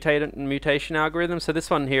kind of mutation algorithm. So this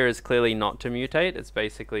one here is clearly not to mutate. It's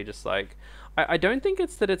basically just like, I don't think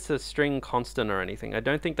it's that it's a string constant or anything. I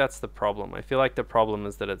don't think that's the problem. I feel like the problem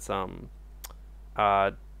is that it's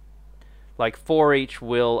like for each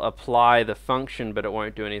will apply the function, but it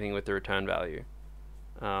won't do anything with the return value.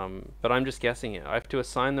 But I'm just guessing it. I have to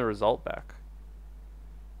assign the result back.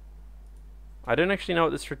 I don't actually know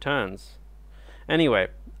what this returns. Anyway,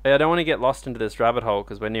 I don't want to get lost into this rabbit hole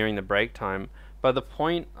because we're nearing the break time. But the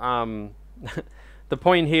point, the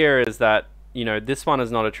point here is that, you know, this one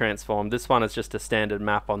is not a transform. This one is just a standard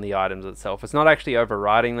map on the items itself. It's not actually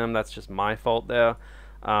overriding them. That's just my fault there.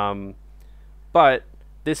 But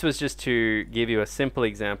this was just to give you a simple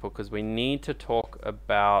example because we need to talk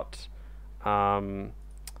about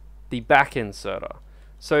the back inserter.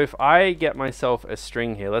 So if I get myself a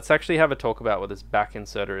string here, let's actually have a talk about what this back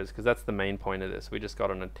inserter is, because that's the main point of this. We just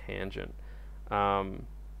got on a tangent. There'll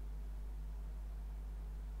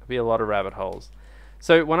be a lot of rabbit holes.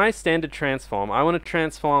 So when I standard transform, I want to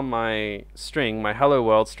transform my string, my hello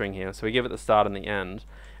world string here. So we give it the start and the end.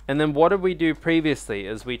 And then what did we do previously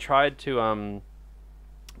is we tried to,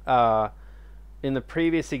 in the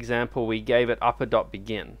previous example, we gave it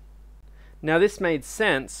upper.begin. Now this made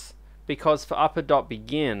sense because for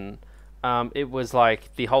upper.begin, it was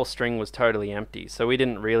like the whole string was totally empty. So we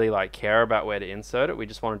didn't really like care about where to insert it. We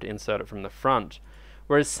just wanted to insert it from the front.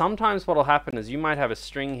 Whereas sometimes what will happen is you might have a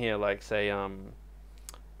string here, like say, I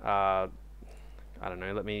don't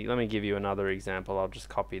know, let me give you another example. I'll just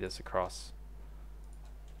copy this across.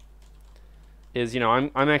 Is, you know,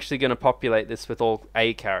 I'm actually going to populate this with all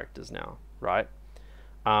A characters now, right?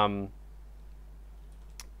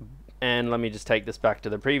 And let me just take this back to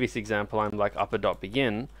the previous example. I'm like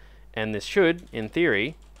upper.begin, and this should, in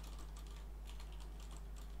theory,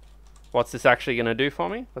 what's this actually going to do for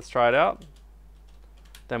me? Let's try it out.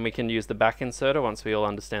 Then we can use the back inserter once we all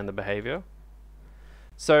understand the behavior.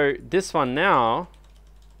 So this one now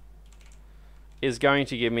is going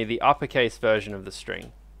to give me the uppercase version of the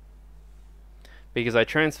string, because I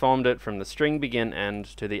transformed it from the string begin end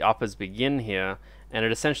to the uppers begin here, and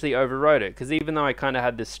it essentially overrode it, because even though I kind of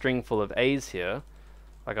had this string full of A's here,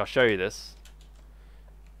 like I'll show you this.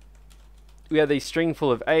 We had these string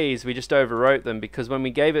full of A's, we just overwrote them because when we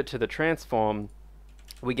gave it to the transform,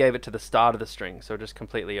 we gave it to the start of the string, so just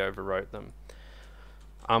completely overwrote them.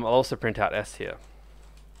 I'll also print out S here.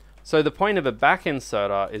 So the point of a back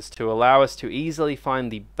inserter is to allow us to easily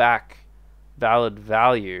find the back valid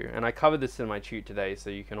value, and I covered this in my tute today, so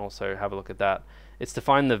you can also have a look at that. It's to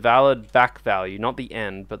find the valid back value, not the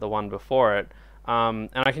end, but the one before it. And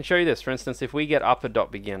I can show you this. For instance, if we get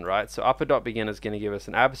upper.begin, right? So upper.begin is going to give us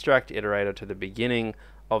an abstract iterator to the beginning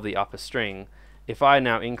of the upper string. If I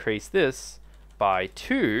now increase this by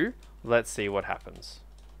 2, let's see what happens.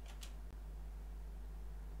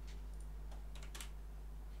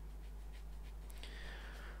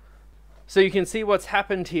 So you can see what's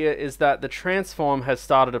happened here is that the transform has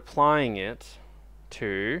started applying it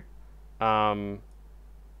to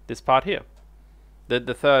this part here,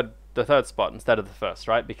 the third spot instead of the first,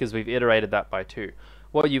 right? Because we've iterated that by 2.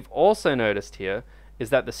 What you've also noticed here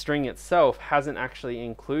is that the string itself hasn't actually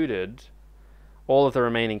included all of the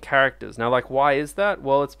remaining characters. Now, like, why is that?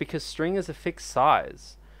 Well, it's because string is a fixed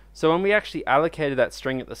size. So when we actually allocated that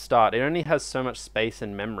string at the start, it only has so much space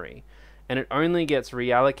in memory. And it only gets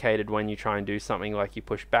reallocated when you try and do something like you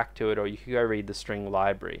push back to it, or you can go read the string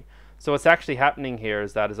library. So what's actually happening here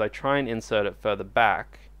is that as I try and insert it further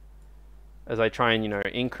back, as I try and,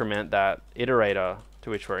 increment that iterator to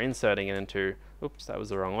which we're inserting it into, oops, that was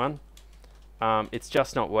the wrong one, it's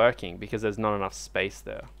just not working because there's not enough space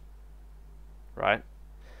there, right?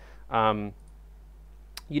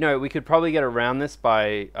 We could probably get around this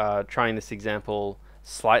by trying this example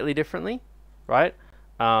slightly differently, right?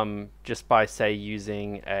 Just by, say,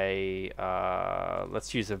 using a,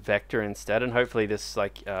 let's use a vector instead, and hopefully this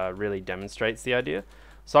really demonstrates the idea.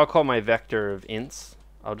 So I'll call my vector of ints,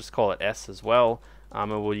 I'll just call it S as well,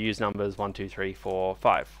 and we'll use numbers 1, 2, 3, 4,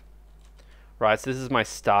 5. Right, so this is my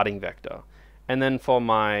starting vector. And then for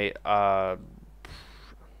my,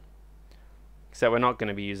 except we're not going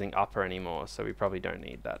to be using upper anymore, so we probably don't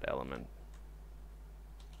need that element.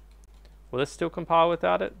 Will this still compile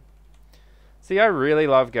without it? See, I really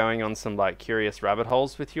love going on some curious rabbit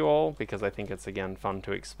holes with you all because I think it's, again, fun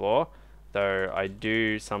to explore. Though I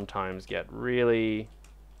do sometimes get really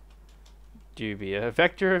dubious. A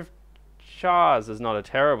vector of chars is not a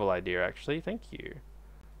terrible idea, actually. Thank you.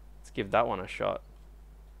 Let's give that one a shot.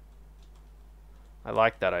 I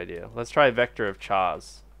like that idea. Let's try a vector of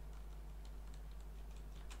chars.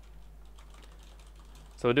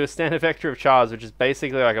 So we'll do a standard vector of chars, which is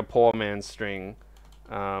basically like a poor man's string.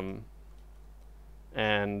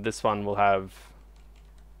 And this one will have,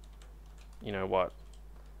 what?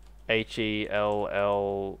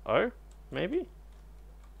 HELLO, maybe?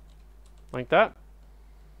 Like that.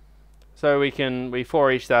 So we for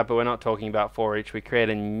each that, but we're not talking about for each. We create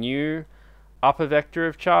a new upper vector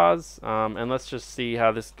of chars, and let's just see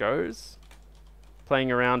how this goes. Playing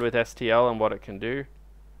around with STL and what it can do.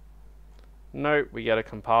 Note, we get a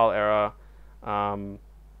compile error.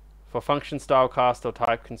 For function style cast or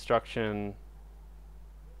type construction,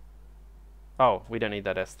 oh, we don't need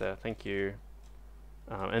that S there, thank you.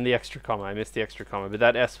 And the extra comma, I missed the extra comma, but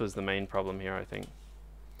that S was the main problem here, I think.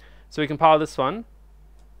 So we compile this one.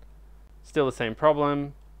 Still the same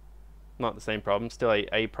problem. Not the same problem, still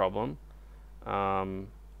a problem. I'm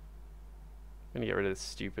going to get rid of this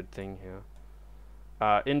stupid thing here.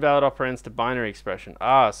 Invalid operands to binary expression.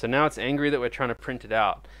 So now it's angry that we're trying to print it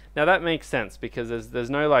out. Now that makes sense because there's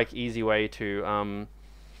no easy way to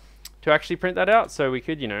actually print that out. So we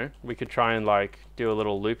could we could try and do a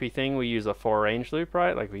little loopy thing. We use a for range loop,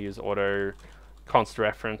 right? We use auto const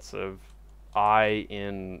reference of I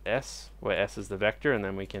in S, where S is the vector, and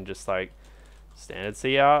then we can just standard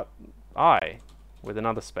C out I with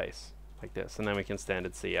another space like this, and then we can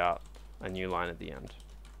standard C out a new line at the end.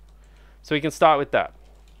 So we can start with that,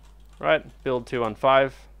 right? Build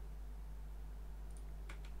 215.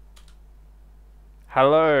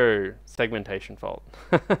 Hello, segmentation fault.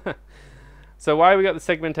 So why we got the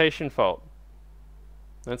segmentation fault?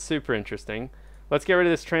 That's super interesting. Let's get rid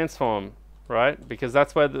of this transform, right? Because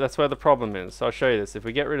that's where the problem is. So I'll show you this. If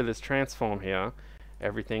we get rid of this transform here,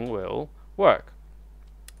 everything will work.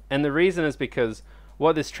 And the reason is because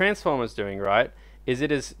what this transform is doing, right, is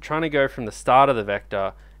it is trying to go from the start of the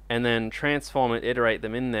vector and then transform and iterate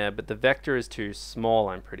them in there, but the vector is too small,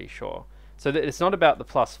 I'm pretty sure. So that it's not about the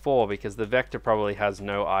 +4 because the vector probably has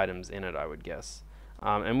no items in it, I would guess.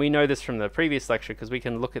 And we know this from the previous lecture because we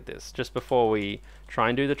can look at this. Just before we try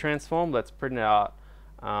and do the transform, let's print out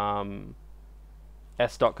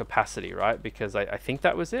s.capacity, right? Because I think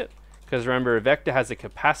that was it. Because remember, a vector has a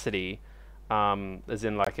capacity, as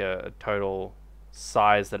in a total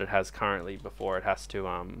size that it has currently before it has to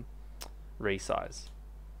resize.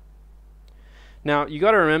 Now you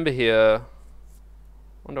got to remember here,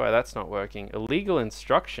 wonder why that's not working. Illegal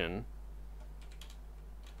instruction.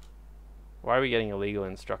 Why are we getting illegal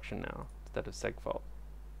instruction now instead of segfault?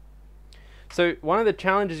 So one of the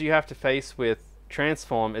challenges you have to face with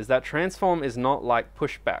transform is that transform is not like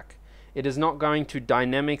pushback. It is not going to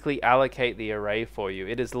dynamically allocate the array for you.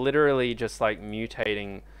 It is literally just like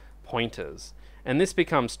mutating pointers. And this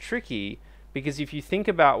becomes tricky because if you think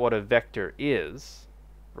about what a vector is,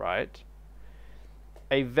 right?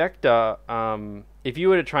 A vector, if you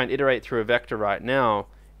were to try and iterate through a vector right now,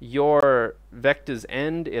 your vector's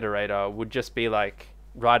end iterator would just be like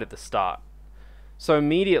right at the start. So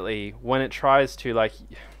immediately when it tries to like,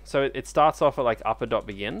 so it starts off at like upper dot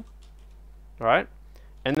begin, right?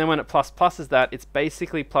 And then when it pluses that, it's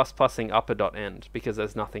basically plussing upper dot end because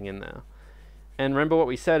there's nothing in there. And remember what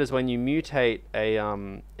we said is when you mutate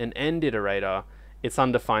an end iterator, it's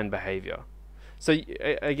undefined behavior. So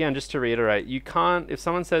again, just to reiterate, you can't, if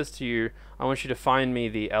someone says to you, I want you to find me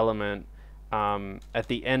the element at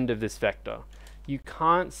the end of this vector, you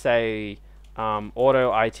can't say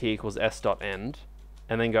auto it equals s dot end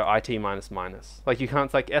and then go it minus minus. Like you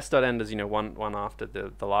can't, like s dot end is, you know, one after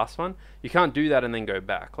the last one. You can't do that and then go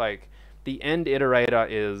back. Like the end iterator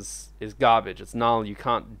is garbage. It's null. You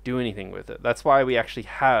can't do anything with it. That's why we actually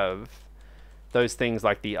have those things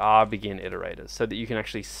like the begin iterators, so that you can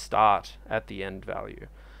actually start at the end value.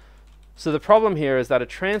 So the problem here is that a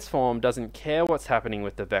transform doesn't care what's happening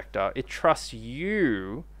with the vector. It trusts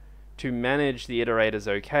you to manage the iterators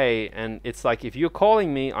okay, and it's like if you're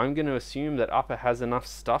calling me, I'm going to assume that upper has enough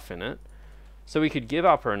stuff in it. So we could give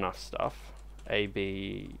upper enough stuff, A,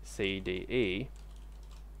 B, C, D, E,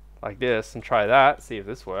 like this, and try that, see if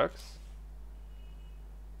this works.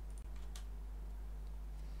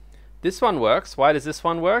 This one works. Why does this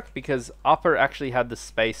one work? Because upper actually had the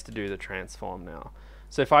space to do the transform now.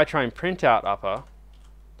 So if I try and print out upper,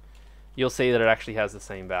 you'll see that it actually has the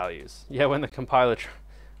same values. Yeah, when the compiler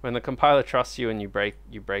trusts you and you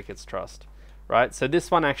break its trust, right? So this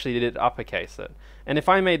one actually did uppercase it. And if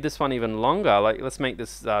I made this one even longer, like let's make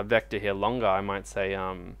this vector here longer, I might say, you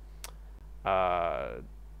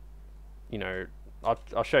know,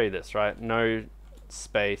 I'll show you this, right? No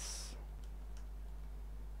space.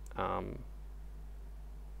 I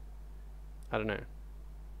don't know.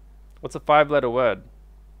 What's a 5-letter word?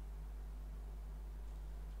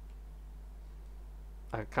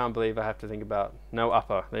 I can't believe I have to think about no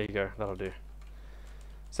upper. There you go. That'll do.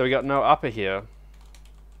 So we got no upper here.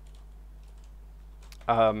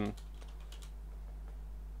 5-letter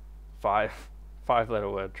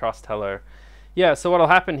word. Trust. Hello. Yeah. So what'll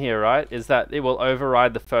happen here, right, is that it will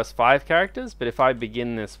override the first 5 characters. But if I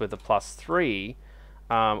begin this with a +3,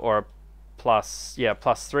 or a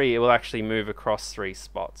 +3, it will actually move across 3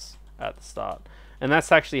 spots at the start. And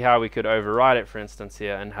that's actually how we could override it, for instance,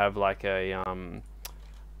 here, and have like a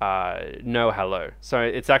no hello. So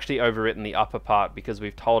it's actually overwritten the upper part because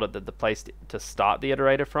we've told it that the place to start the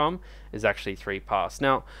iterator from is actually 3 pass.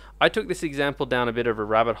 Now, I took this example down a bit of a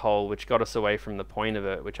rabbit hole, which got us away from the point of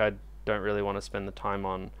it, which I don't really want to spend the time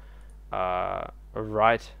on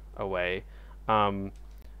right away.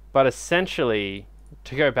 But essentially,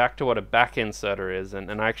 to go back to what a back inserter is,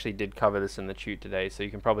 and I actually did cover this in the tute today, so you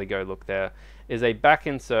can probably go look there, is a back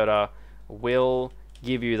inserter will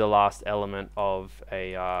give you the last element of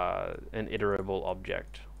an iterable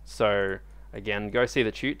object. So again, go see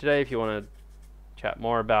the tute today if you want to chat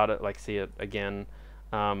more about it, like see it again.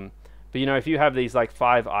 But you know, if you have these like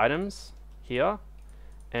 5 items here,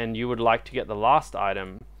 and you would like to get the last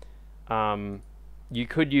item, you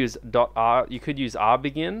could use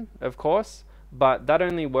rbegin, of course, but that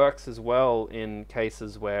only works as well in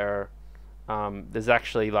cases where there's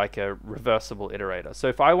actually like a reversible iterator. So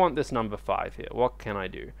if I want this number 5 here, what can I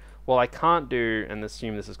do? Well, I can't do, and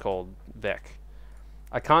assume this is called vec.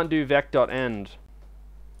 I can't do vec.end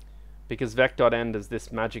because vec.end is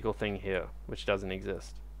this magical thing here, which doesn't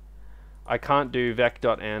exist. I can't do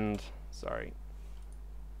vec.end, sorry,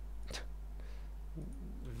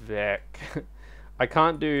 vec. I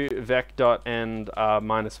can't do vec.end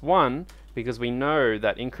 -1 because we know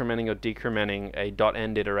that incrementing or decrementing a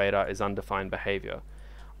 .end iterator is undefined behavior.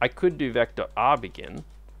 I could do vec.rbegin,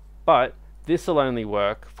 but this will only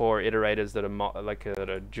work for iterators that are that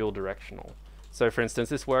are dual directional. So for instance,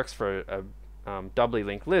 this works for a doubly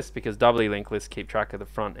linked list because doubly linked lists keep track of the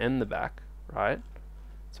front and the back, right?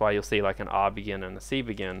 That's why you'll see like an rbegin and a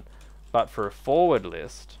cbegin. But for a forward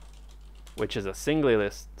list, which is a singly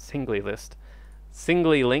linked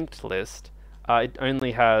list, it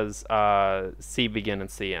only has cbegin and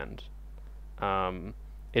cend.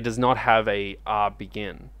 it does not have a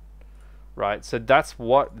begin, right? So that's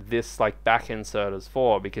what this like back insert is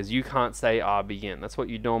for, because you can't say begin. That's what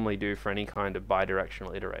you normally do for any kind of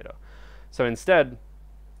bidirectional iterator. So instead,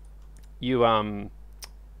 you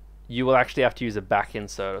you will actually have to use a back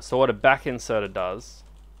inserter. So what a back inserter does,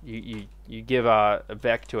 you give a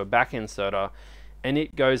vec to a back inserter, and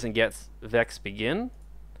it goes and gets vex begin,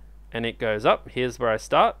 and it goes up, here's where I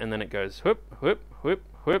start, and then it goes whoop, whoop, whoop,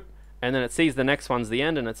 whoop, and then it sees the next one's the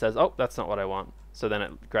end, and it says, oh, that's not what I want. So then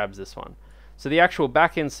it grabs this one. So the actual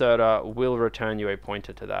back inserter will return you a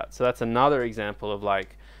pointer to that. So that's another example of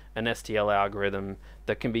like an STL algorithm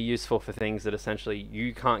that can be useful for things that essentially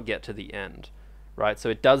you can't get to the end, right? So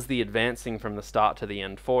it does the advancing from the start to the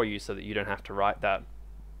end for you so that you don't have to write that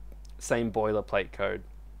same boilerplate code.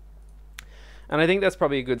 And I think that's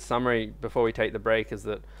probably a good summary before we take the break, is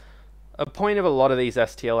that a point of a lot of these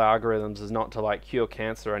STL algorithms is not to like cure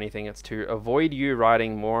cancer or anything, it's to avoid you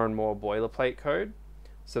writing more and more boilerplate code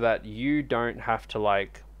so that you don't have to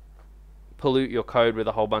like pollute your code with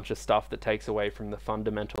a whole bunch of stuff that takes away from the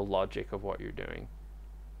fundamental logic of what you're doing.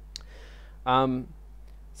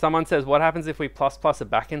 Someone says, what happens if we plus a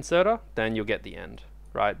back inserter? Then you'll get the end,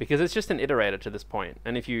 right? Because it's just an iterator to this point.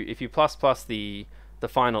 And if you plus the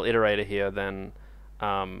final iterator here, then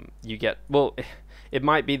you get, well, it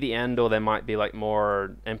might be the end, or there might be like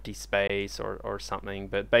more empty space or something,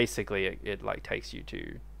 but basically it like takes you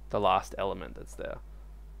to the last element that's there.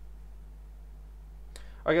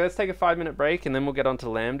 Okay, let's take a 5-minute break, and then we'll get on to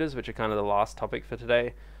lambdas, which are kind of the last topic for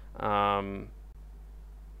today.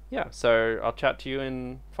 Yeah, so I'll chat to you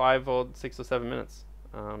in 5 or 6 or 7 minutes.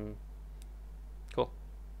 Cool.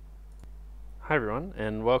 Hi everyone,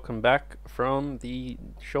 and welcome back from the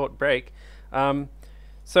short break.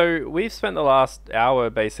 So we've spent the last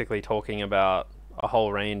hour basically talking about a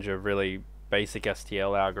whole range of really basic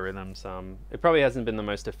STL algorithms. It probably hasn't been the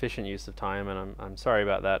most efficient use of time, and I'm sorry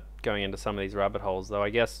about that, going into some of these rabbit holes, though I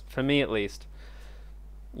guess for me at least,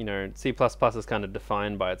 you know, C++ is kind of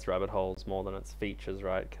defined by its rabbit holes more than its features,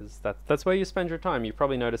 right? Because that's where you spend your time. You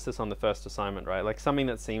probably noticed this on the first assignment, right? Like something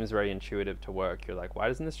that seems very intuitive to work, you're like, why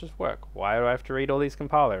doesn't this just work? Why do I have to read all these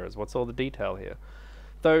compile errors? What's all the detail here?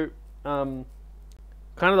 Though, kind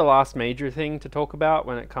of the last major thing to talk about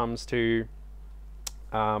when it comes to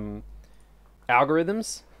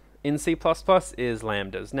algorithms in C++ is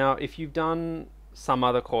lambdas. Now, if you've done some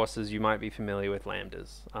other courses, you might be familiar with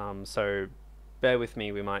lambdas. So bear with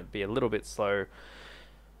me, we might be a little bit slow.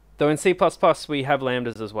 Though in C++ we have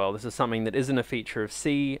lambdas as well. This is something that isn't a feature of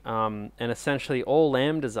C, and essentially all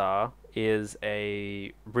lambdas are is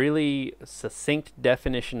a really succinct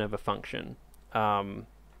definition of a function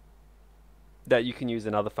that you can use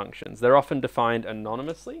in other functions. They're often defined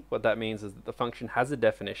anonymously. What that means is that the function has a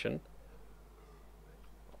definition,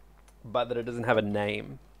 but that it doesn't have a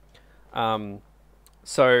name.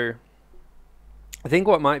 So I think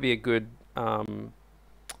what might be a good I'm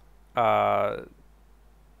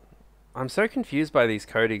so confused by these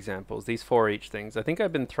code examples, these for each things. I think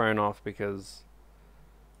I've been thrown off because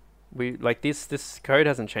we like this code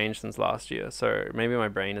hasn't changed since last year, so maybe my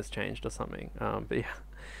brain has changed or something. But yeah,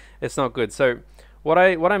 it's not good. So what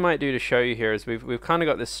I might do to show you here is we've kind of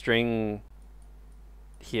got this string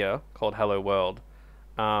here called hello world,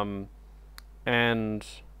 and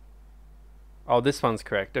oh, this one's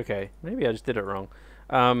correct. Okay, maybe I just did it wrong.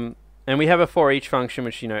 And we have a for each function,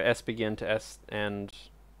 which, you know, s begin to s and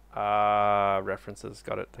references.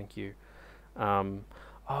 Got it. Thank you.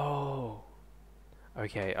 Oh,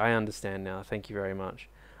 okay. I understand now. Thank you very much.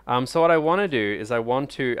 So what I want to do is I want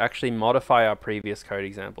to actually modify our previous code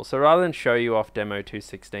example. So rather than show you off demo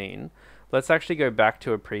 216, let's actually go back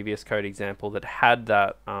to a previous code example that had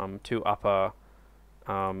that to upper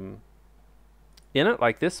in it,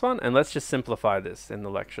 like this one, and let's just simplify this in the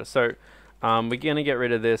lecture. So we're going to get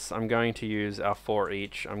rid of this. I'm going to use our for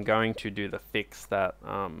each. I'm going to do the fix that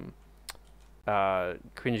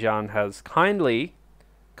Quinjan has kindly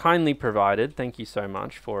provided. Thank you so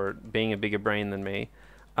much for being a bigger brain than me.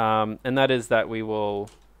 And that is that we will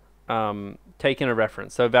take in a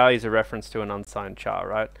reference. So value is a reference to an unsigned char,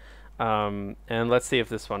 right? And let's see if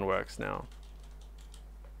this one works now.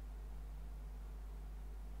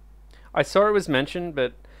 I saw it was mentioned,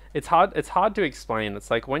 but it's hard to explain.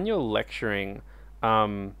 It's like when you're lecturing,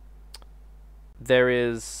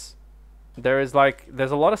 there's a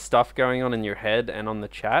lot of stuff going on in your head and on the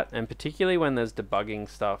chat, and particularly when there's debugging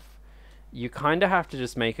stuff, you kind of have to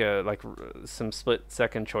just make some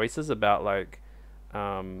split-second choices about like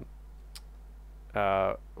what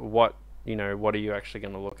are you actually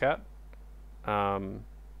going to look at, and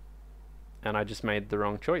I just made the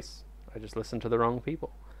wrong choice. I just listened to the wrong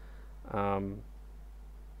people. So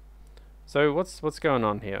what's going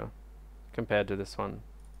on here compared to this one?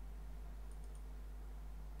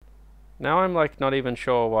 Now I'm like not even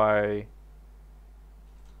sure why.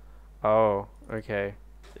 Oh, okay.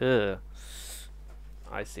 Ugh.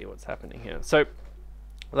 I see what's happening here. So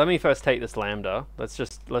let me first take this lambda. Let's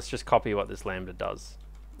just copy what this lambda does,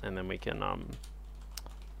 and then we can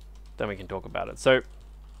talk about it. So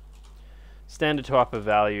standard to upper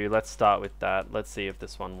value, let's start with that. Let's see if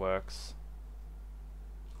this one works.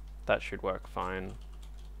 That should work fine.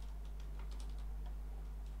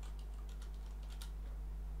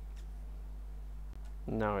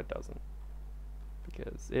 No, it doesn't,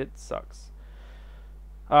 because it sucks.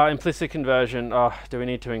 Implicit conversion. Oh, do we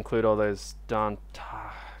need to include all those darn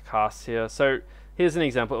casts here? So here's an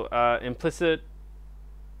example. Implicit.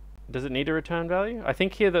 Does it need a return value? I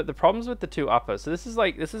think here that the problems with the two upper. So this is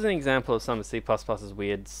an example of some of C++'s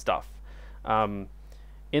weird stuff. In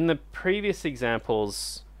the previous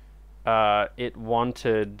examples, it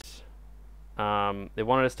wanted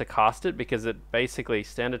us to cast it because it basically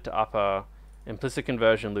standard to upper implicit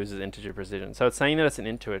conversion loses integer precision. So it's saying that it's an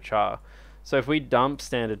int to a char. So if we dump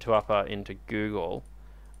standard to upper into Google,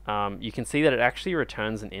 you can see that it actually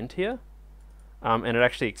returns an int here, and it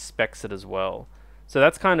actually expects it as well. So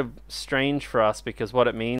that's kind of strange for us, because what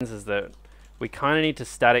it means is that we kind of need to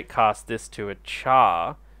static cast this to a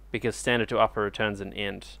char because standard to upper returns an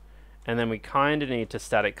int, and then we kind of need to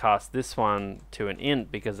static cast this one to an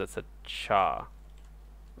int because it's a char,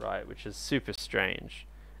 right? Which is super strange.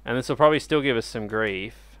 And this will probably still give us some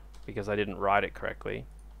grief because I didn't write it correctly.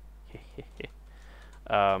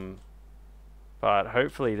 But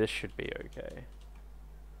hopefully this should be okay.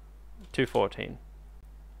 214.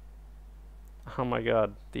 Oh my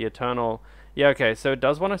god, the eternal. Yeah, okay, so it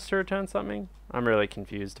does want us to return something. I'm really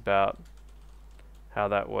confused about how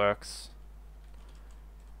that works.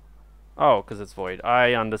 Oh, because it's void.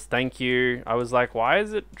 I understand. Thank you. I was like, why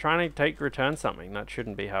is it trying to return something? That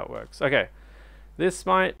shouldn't be how it works. Okay, this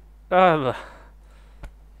might. Thank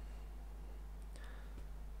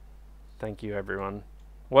you, everyone.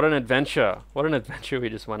 What an adventure! What an adventure we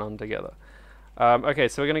just went on together. Okay,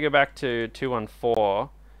 so we're going to go back to 214,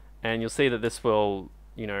 and you'll see that this will,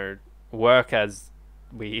 work as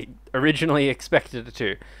we originally expected it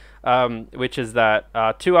to, which is that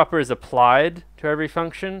 2upper is applied to every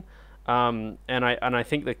function, and I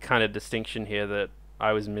think the kind of distinction here that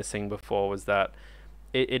I was missing before was that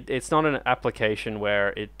it's not an application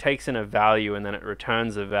where it takes in a value and then it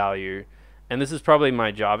returns a value. And this is probably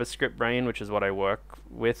my JavaScript brain, which is what I work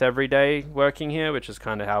with every day working here, which is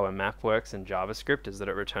kind of how a map works in JavaScript, is that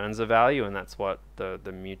it returns a value, and that's what the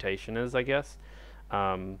mutation is, I guess.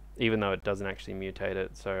 Even though it doesn't actually mutate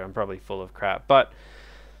it, so I'm probably full of crap. But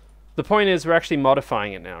the point is we're actually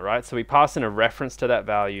modifying it now, right? So we pass in a reference to that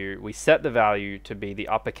value, we set the value to be the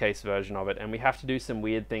uppercase version of it, and we have to do some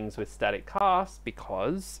weird things with static cast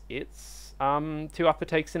because it's 2upper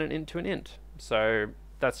takes in an int to an int. So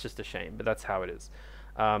that's just a shame, but that's how it is.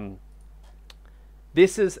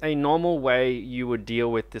 This is a normal way you would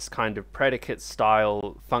deal with this kind of predicate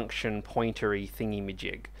style function pointery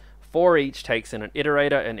thingy-majig. For each takes in an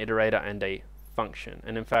iterator, and a function.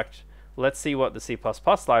 And in fact, let's see what the C++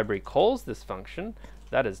 library calls this function.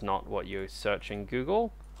 That is not what you search in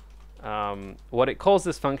Google. What it calls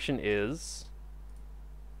this function is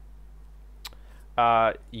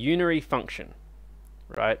unary function,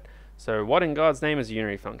 right? So what in God's name is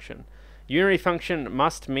unary function? Unary function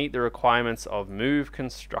must meet the requirements of move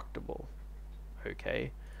constructible.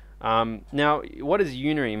 Okay. Now, what does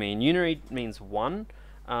unary mean? Unary means one,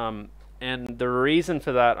 and the reason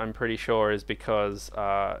for that, I'm pretty sure, is because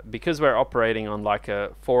we're operating on like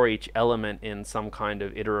a for each element in some kind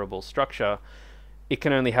of iterable structure, it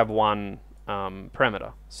can only have one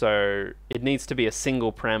parameter. So it needs to be a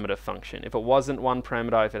single parameter function. If it wasn't one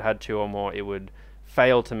parameter, if it had two or more, it would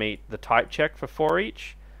fail to meet the type check for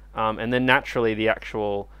each, and then naturally the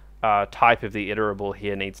actual type of the iterable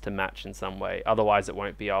here needs to match in some way. Otherwise, it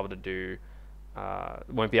won't be able to do,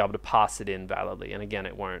 won't be able to pass it in validly. And again,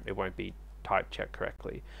 it won't be type checked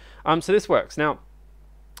correctly. So this works. Now,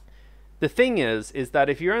 the thing is that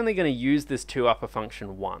if you're only going to use this 2upper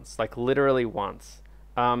function once, like literally once,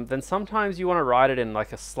 then sometimes you want to write it in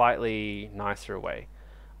like a slightly nicer way.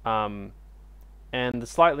 And the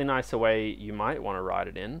slightly nicer way you might want to write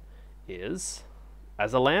it in is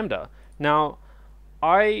as a lambda. Now,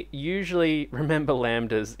 I usually remember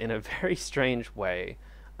lambdas in a very strange way,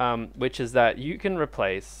 which is that you can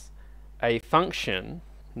replace a function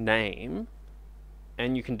name,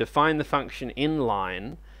 and you can define the function in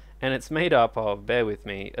line, and it's made up of, bear with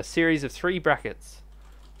me, a series of 3 brackets,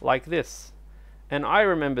 like this. And I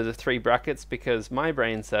remember the 3 brackets because my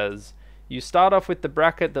brain says you start off with the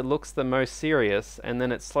bracket that looks the most serious, and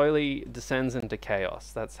then it slowly descends into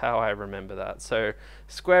chaos. That's how I remember that. So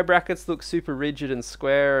square brackets look super rigid and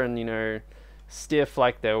square and, you know, stiff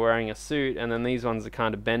like they're wearing a suit, and then these ones are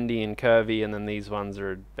kind of bendy and curvy, and then these ones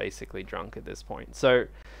are basically drunk at this point. So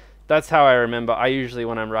that's how I remember. I usually,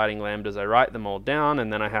 when I'm writing lambdas, I write them all down,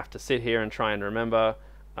 and then I have to sit here and try and remember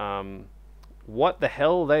what the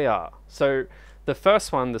hell they are. So the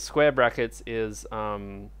first one, the square brackets, is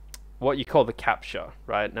what you call the capture,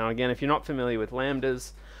 right? Now again, if you're not familiar with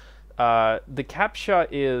lambdas, the capture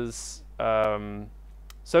is, so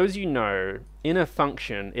as you know, in a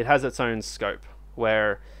function, it has its own scope,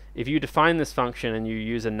 where if you define this function and you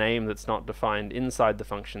use a name that's not defined inside the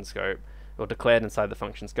function scope, or declared inside the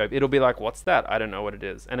function scope, it'll be like, what's that? I don't know what it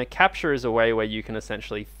is. And a capture is a way where you can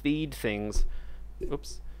essentially feed things,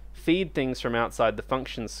 feed things from outside the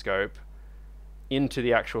function scope into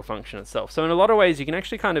the actual function itself. So in a lot of ways, you can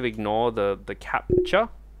actually kind of ignore the capture.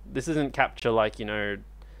 This isn't capture like, you know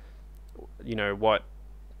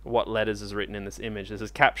what letters is written in this image. This is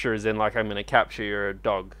capture as in like, I'm going to capture your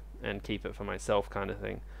dog and keep it for myself kind of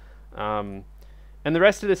thing. And the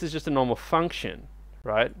rest of this is just a normal function,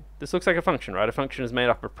 right? This looks like a function, right? A function is made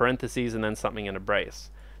up of parentheses and then something in a brace.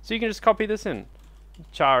 So you can just copy this in,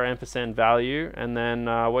 char ampersand value, and then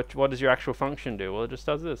what does your actual function do? Well, it just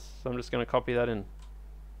does this. So I'm just going to copy that in.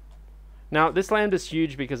 Now this lambda is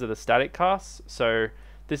huge because of the static casts, so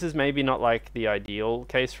this is maybe not like the ideal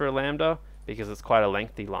case for a lambda because it's quite a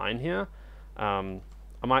lengthy line here. I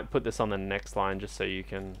might put this on the next line just so you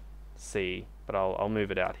can see, but I'll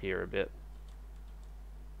move it out here a bit.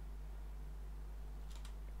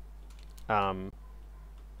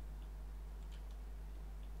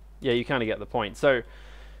 Yeah, you kind of get the point. So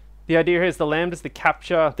the idea here is the lambda is the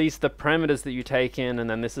capture, these are the parameters that you take in, and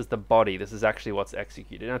then this is the body. This is actually what's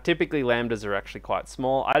executed. Now typically lambdas are actually quite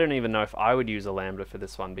small. I don't even know if I would use a lambda for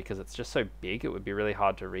this one because it's just so big, it would be really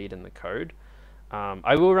hard to read in the code.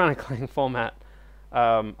 I will run a clean format.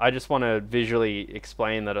 I just want to visually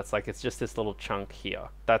explain that it's just this little chunk here.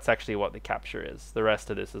 That's actually what the capture is. The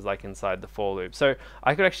rest of this is like inside the for loop. So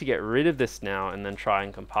I could actually get rid of this now and then try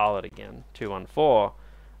and compile it again, 214,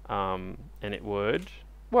 and it would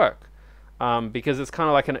work. Because it's kind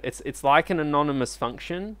of like it's like an anonymous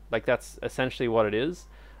function. Like that's essentially what it is.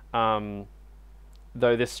 Though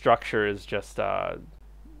this structure is just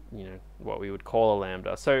you know, what we would call a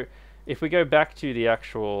lambda. So if we go back to the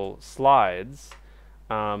actual slides,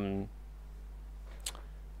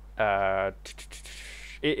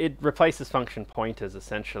 it replaces function pointers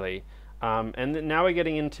essentially, and now we're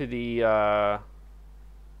getting into the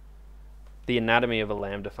anatomy of a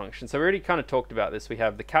lambda function. So we already kind of talked about this. We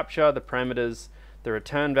have the capture, the parameters, the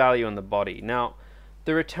return value, and the body. Now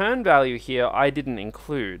the return value here I didn't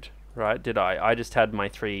include, right? Did I? I just had my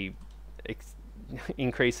 3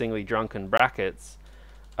 increasingly drunken brackets,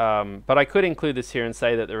 but I could include this here and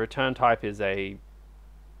say that the return type is a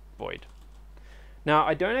void. Now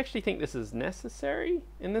I don't actually think this is necessary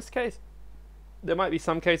in this case. There might be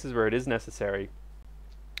some cases where it is necessary,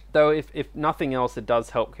 though if nothing else it does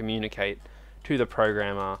help communicate to the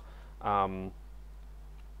programmer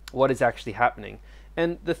what is actually happening.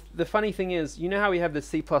 And the funny thing is, you know how we have the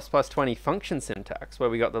C++20 function syntax where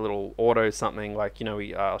we got the little auto something, like, you know,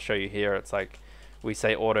 I'll show you here, it's like we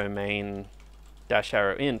say auto main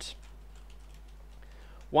 --arrow int.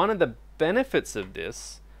 One of the benefits of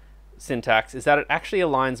this syntax is that it actually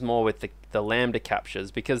aligns more with the lambda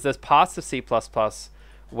captures, because there's parts of C++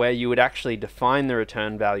 where you would actually define the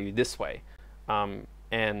return value this way,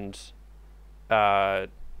 and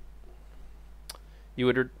you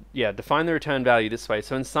would define the return value this way.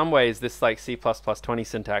 So in some ways this like C++20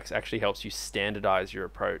 syntax actually helps you standardize your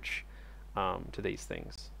approach to these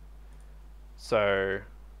things. So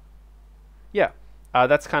yeah,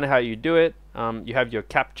 that's kind of how you do it. You have your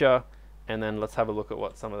capture, and then let's have a look at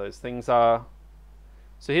what some of those things are.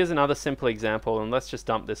 So here's another simple example, and let's just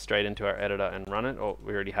dump this straight into our editor and run it. Oh,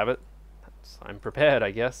 we already have it. I'm prepared,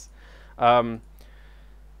 I guess.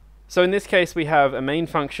 So in this case we have a main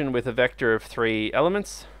function with a vector of 3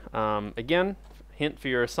 elements. Again, hint for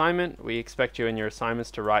your assignment, we expect you in your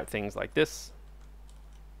assignments to write things like this,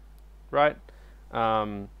 right?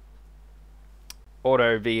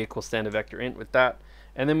 Auto v equals standard vector int with that,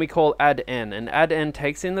 and then we call add n, and add n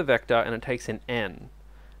takes in the vector and it takes in n.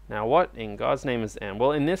 Now what in God's name is n?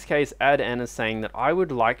 Well, in this case add n is saying that I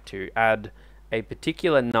would like to add a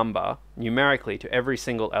particular number numerically to every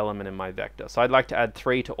single element in my vector. So I'd like to add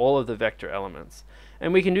 3 to all of the vector elements,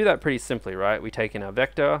 and we can do that pretty simply, right? We take in our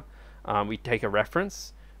vector, we take a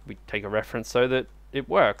reference so that it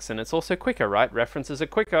works, and it's also quicker, right? References are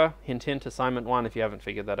quicker. Hint, hint, assignment 1 if you haven't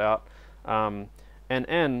figured that out. And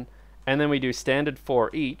n, and then we do standard for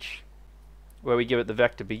each, where we give it the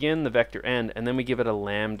vector begin, the vector end, and then we give it a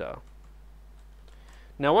lambda.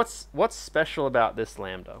 Now what's special about this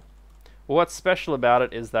lambda? Well, what's special about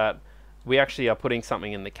it is that we actually are putting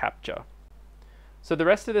something in the capture. So the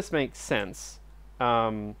rest of this makes sense,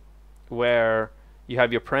 where you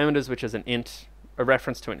have your parameters, which is an int, a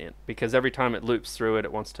reference to an int, because every time it loops through it,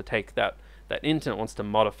 it wants to take that int and it wants to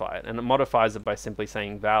modify it, and it modifies it by simply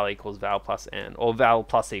saying val equals val plus n, or val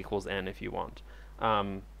plus equals n if you want.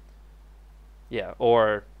 Yeah,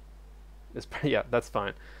 or yeah, that's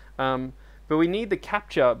fine. But we need the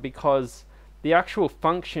capture because the actual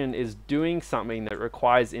function is doing something that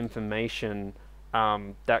requires information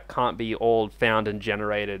that can't be all found and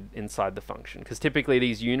generated inside the function. Because typically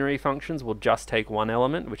these unary functions will just take one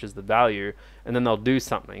element, which is the value, and then they'll do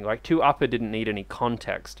something. Like toUpper didn't need any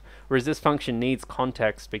context, whereas this function needs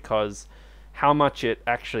context because how much it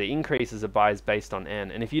actually increases it by is based on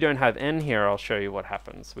n. And if you don't have n here, I'll show you what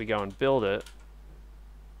happens. We go and build it,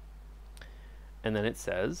 and then it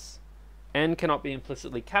says n cannot be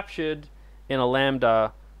implicitly captured in a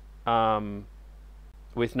lambda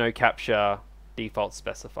with no capture default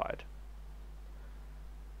specified.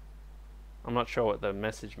 I'm not sure what the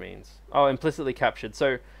message means. Oh, implicitly captured.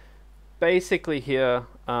 So basically here,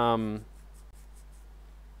 I'm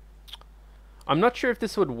not sure if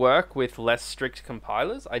this would work with less strict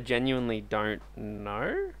compilers. I genuinely don't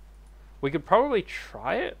know. We could probably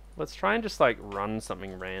try it. Let's try and just like run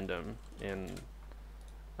something random in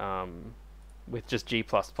with just G++,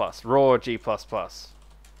 raw G++.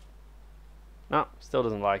 No, still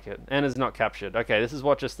doesn't like it. N is not captured. Okay, this is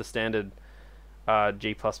what just the standard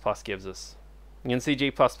G++ gives us. You can see G++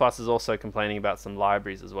 is also complaining about some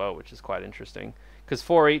libraries as well, which is quite interesting. Because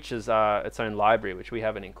for each is its own library, which we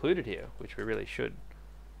haven't included here, which we really should.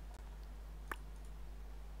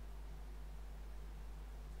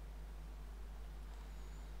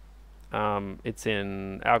 It's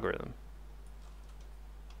in algorithm.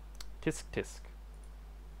 Tisk tisk.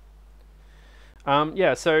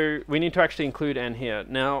 Yeah, so we need to actually include n here.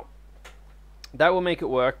 Now, that will make it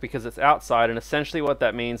work because it's outside, and essentially what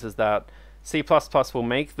that means is that C++ will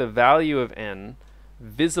make the value of n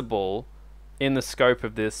visible in the scope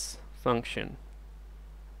of this function,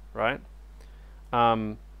 right?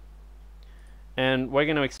 And we're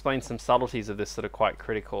going to explain some subtleties of this that are quite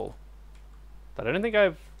critical that I don't think I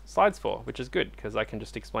have slides for, which is good because I can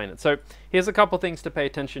just explain it. So here's a couple things to pay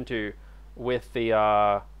attention to with the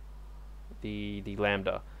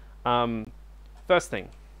lambda. First thing,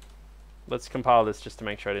 let's compile this just to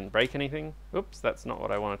make sure I didn't break anything. Oops, that's not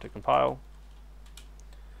what I wanted to compile.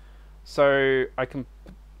 So I can,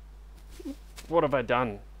 what have I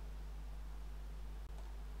done?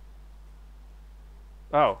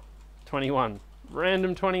 Oh, 21,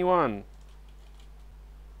 random 21.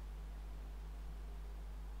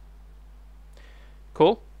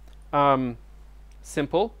 Cool.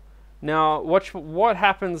 Simple. Now, what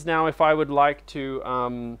happens now if I would like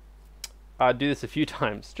to do this a few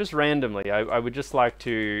times? Just randomly, I would just like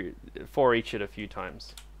to for each it a few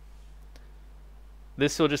times.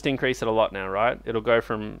 This will just increase it a lot now, right? It'll go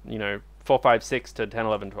from, 4, 5, 6 to 10,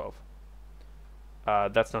 11, 12.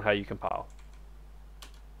 That's not how you compile.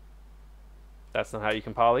 That's not how you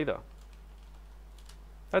compile either.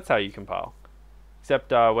 That's how you compile. Except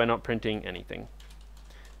we're not printing anything.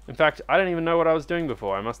 In fact, I don't even know what I was doing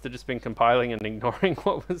before. I must have just been compiling and ignoring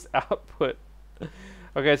what was output.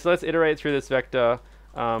 Okay, so let's iterate through this vector.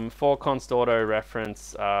 For const auto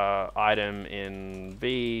reference item in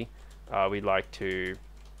V, we'd like to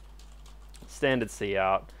standard C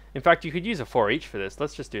out. In fact, you could use a for each for this.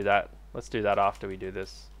 Let's just do that. Let's do that after we do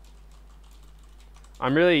this.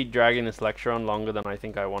 I'm really dragging this lecture on longer than I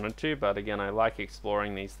think I wanted to, but again, I like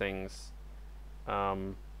exploring these things.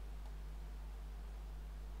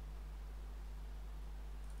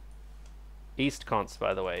 East const,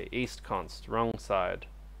 by the way. East const, wrong side.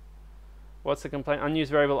 What's the complaint?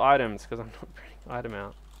 Unused variable items, because I'm not printing item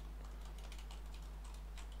out.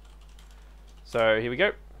 So here we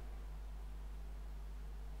go.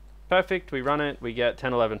 Perfect, we run it, we get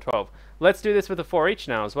 10, 11, 12. Let's do this with a for each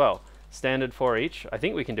now as well. Standard for each. I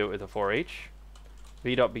think we can do it with a for each.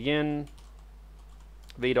 v.begin,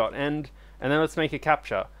 v.end, and then let's make a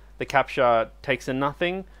capture. The capture takes in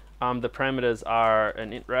nothing. The parameters are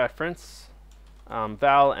an int reference,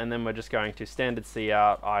 val, and then we're just going to standard C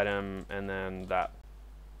out, item, and then that.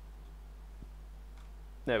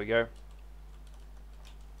 There we go.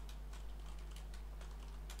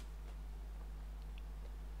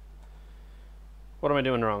 What am I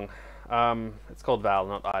doing wrong? It's called val,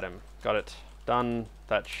 not item. Got it. Done.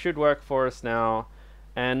 That should work for us now.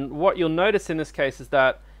 And what you'll notice in this case is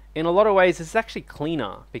that in a lot of ways it's actually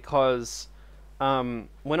cleaner because we're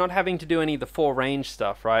not having to do any of the for range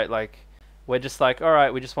stuff, right? Like we're just like, all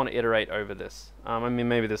right, we just want to iterate over this. I mean,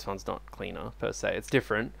 maybe this one's not cleaner per se. It's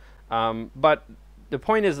different. But the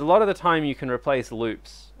point is, a lot of the time you can replace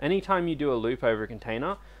loops. Anytime you do a loop over a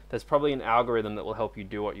container, there's probably an algorithm that will help you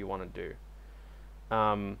do what you want to do.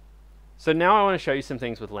 So now I want to show you some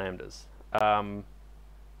things with lambdas.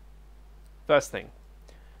 First thing,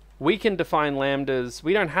 we can define lambdas.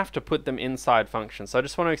 We don't have to put them inside functions. So I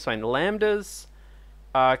just want to explain. Lambdas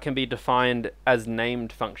can be defined as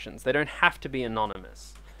named functions. They don't have to be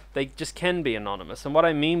anonymous. They just can be anonymous. And what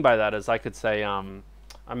I mean by that is I could say, I'm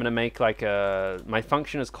going to make like my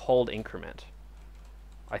function is called increment.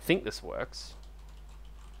 I think this works.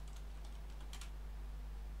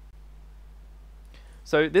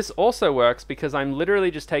 So this also works because I'm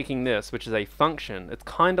literally just taking this, which is a function. It's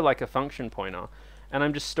kind of like a function pointer, and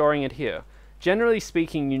I'm just storing it here. Generally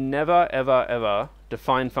speaking, you never, ever, ever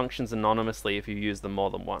define functions anonymously if you use them more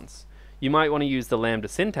than once. You might want to use the lambda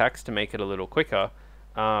syntax to make it a little quicker,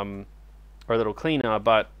 or a little cleaner,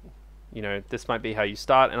 but you know, this might be how you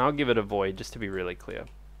start, and I'll give it a void just to be really clear.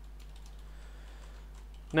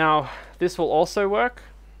 Now, this will also work.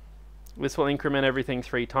 This will increment everything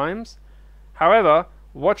 3 times. However,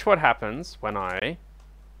 watch what happens when I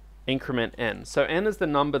increment n. So n is the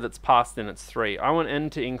number that's passed in, it's 3. I want n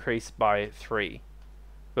to increase by 3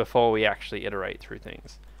 before we actually iterate through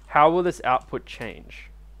things. How will this output change?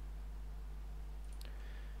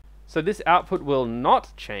 So this output will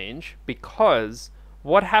not change because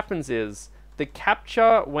what happens is the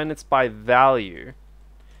capture, when it's by value,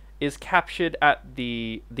 is captured at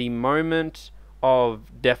the moment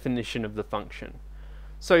of definition of the function.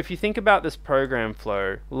 So if you think about this program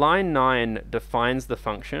flow, line 9 defines the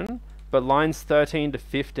function, but lines 13 to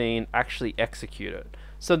 15 actually execute it.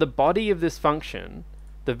 So the body of this function,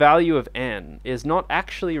 the value of n, is not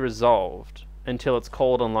actually resolved until it's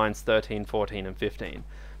called on lines 13, 14, and 15.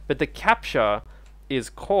 But the capture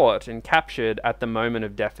is caught and captured at the moment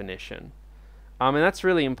of definition. And that's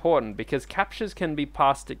really important because captures can be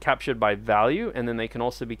captured by value, and then they can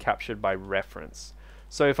also be captured by reference.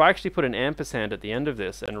 So if I actually put an ampersand at the end of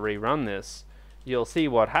this and rerun this, you'll see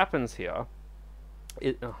what happens here.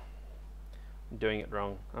 I'm doing it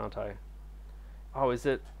wrong, aren't I? Oh, is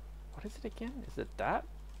it, what is it again? Is it that?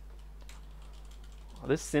 Oh,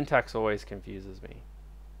 this syntax always confuses me.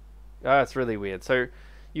 Oh, it's really weird. So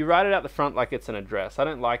you write it out the front like it's an address.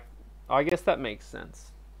 I guess that makes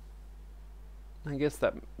sense. I guess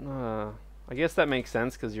that makes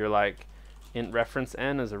sense because you're like, int reference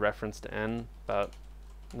n is a reference to n, but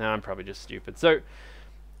now I'm probably just stupid. So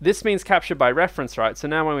this means captured by reference, right? So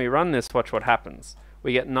now when we run this, watch what happens.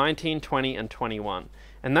 We get 19, 20, and 21.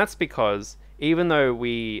 And that's because even though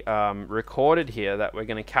we recorded here that we're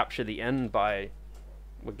going to capture the n by,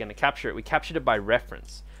 we captured it by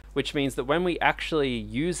reference, which means that when we actually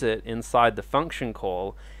use it inside the function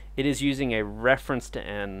call, it is using a reference to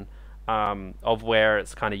n of where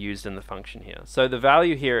it's kind of used in the function here. So the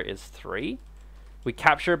value here is 3. We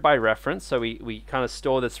capture it by reference, so we kind of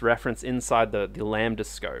store this reference inside the lambda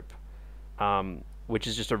scope, which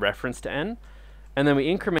is just a reference to n. And then we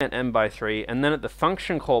increment n by 3, and then at the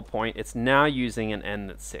function call point, it's now using an n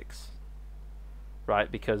that's 6.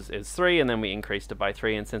 Right, because it's 3, and then we increased it by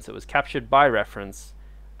 3, and since it was captured by reference,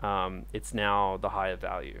 it's now the higher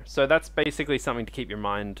value. So that's basically something to keep your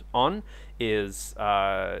mind on, is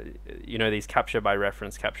you know, these capture by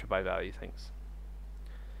reference, capture by value things.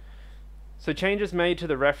 So changes made to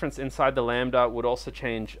the reference inside the lambda would also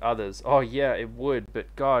change others. Oh yeah, it would, but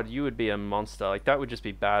God, you would be a monster. Like, that would just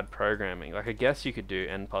be bad programming. Like, I guess you could do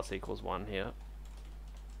n plus equals 1 here.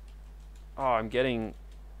 Oh, I'm getting,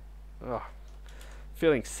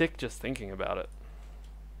 feeling sick just thinking about it.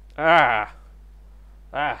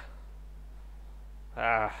 That's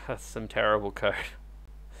some terrible code.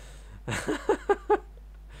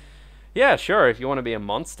 Yeah, sure, if you want to be a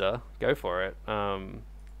monster, go for it.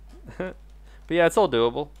 But yeah, it's all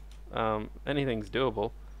doable. Anything's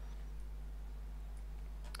doable.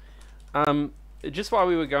 Just while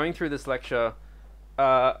we were going through this lecture,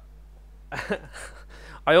 I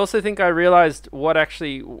also think I realized what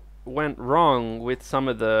actually went wrong with some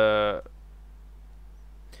of the...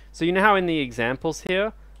 So you know how in the examples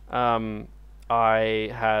here,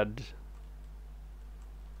 I had...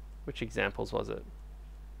 Which examples was it?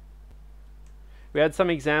 We had some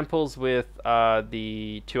examples with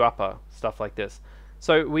the 2-upper, stuff like this.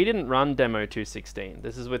 So we didn't run demo 216.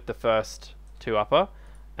 This is with the first 2-upper.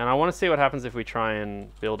 And I want to see what happens if we try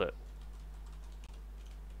and build it.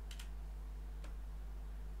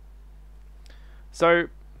 So,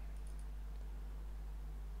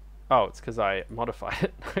 oh, it's because I modified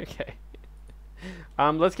it. Okay.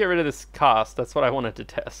 Let's get rid of this cast. That's what I wanted to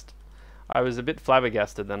test. I was a bit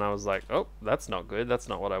flabbergasted then. I was like, oh, that's not good. That's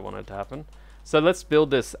not what I wanted to happen. So let's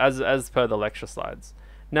build this as per the lecture slides.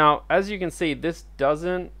 Now, as you can see, this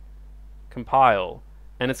doesn't compile,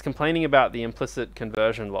 and it's complaining about the implicit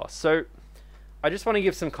conversion loss. So I just want to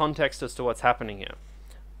give some context as to what's happening here.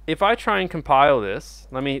 If I try and compile this,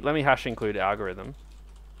 let me hash include algorithm.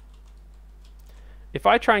 If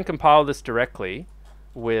I try and compile this directly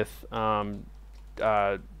with G++,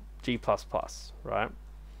 right?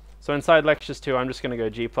 So inside lectures 2, I'm just going to go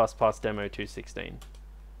G++ demo 216.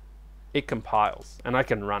 It compiles, and I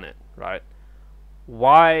can run it, right?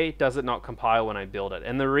 Why does it not compile when I build it?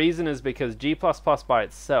 And the reason is because G++ by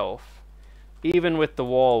itself, even with the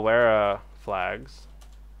wall where flags,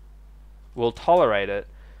 will tolerate it.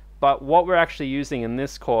 But what we're actually using in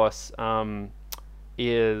this course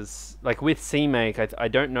is, like with CMake, I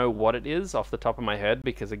don't know what it is off the top of my head,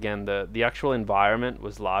 because again, the actual environment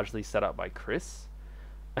was largely set up by Chris.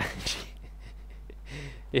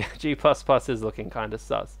 Yeah, G++ is looking kind of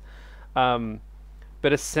sus. But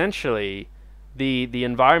essentially, the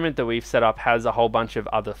environment that we've set up has a whole bunch of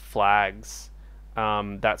other flags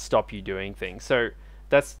that stop you doing things. So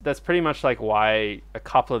that's pretty much like why a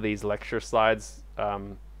couple of these lecture slides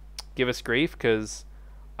give us grief, because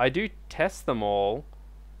I do test them all,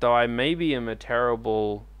 though I maybe am a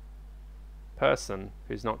terrible person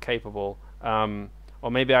who's not capable, or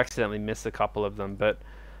maybe I accidentally miss a couple of them, but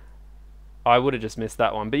I would have just missed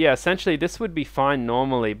that one. But yeah, essentially this would be fine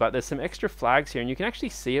normally, but there's some extra flags here, and you can actually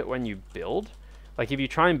see it when you build. Like if you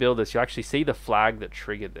try and build this, you actually see the flag that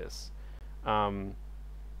triggered this.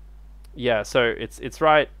 Yeah, so it's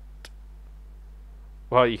right.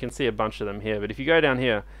 Well, you can see a bunch of them here, but if you go down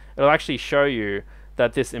here, it'll actually show you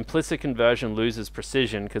that this implicit conversion loses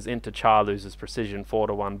precision because int to char loses precision 4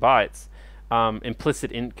 to 1 bytes.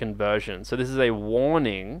 Implicit int conversion. So this is a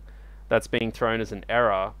warning that's being thrown as an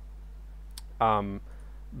error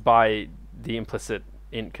by the implicit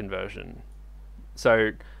int conversion.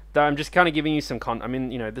 So I'm just kind of giving you some I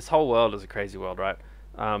mean, you know, this whole world is a crazy world, right?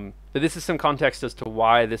 But this is some context as to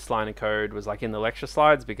why this line of code was like in the lecture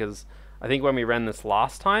slides, because I think when we ran this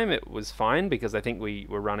last time it was fine because I think we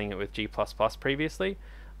were running it with G++ previously.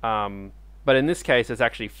 But in this case it's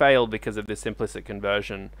actually failed because of this implicit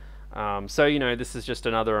conversion. So, you know, this is just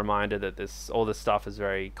another reminder that all this stuff is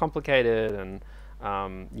very complicated, and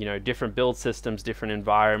you know, different build systems, different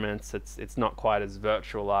environments. It's not quite as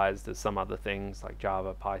virtualized as some other things like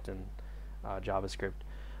Java, Python, JavaScript.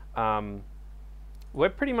 We're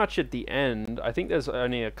pretty much at the end. I think there's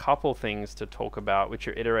only a couple things to talk about, which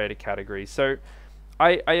are iterator categories. So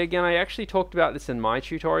I actually talked about this in my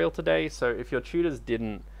tutorial today. So if your tutors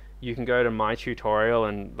didn't, you can go to my tutorial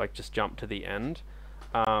and like just jump to the end.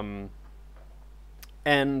 But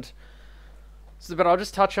I'll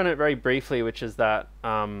just touch on it very briefly, which is that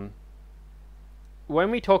when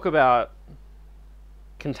we talk about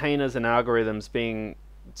containers and algorithms being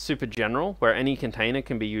super general, where any container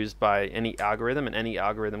can be used by any algorithm and any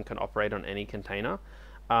algorithm can operate on any container,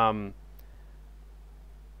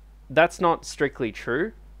 that's not strictly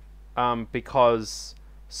true, because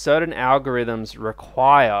certain algorithms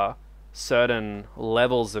require certain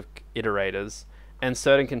levels of iterators, and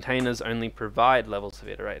certain containers only provide levels of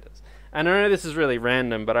iterators. And I know this is really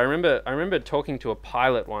random, but I remember talking to a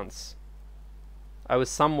pilot once. I was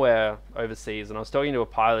somewhere overseas, and I was talking to a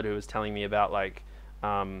pilot who was telling me about, like,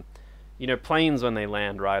 you know, planes when they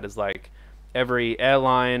land, right? Is like every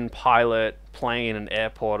airline, pilot, plane, and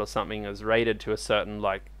airport or something is rated to a certain,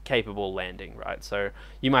 like, capable landing, right? So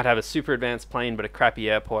you might have a super advanced plane, but a crappy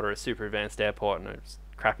airport, or a super advanced airport and a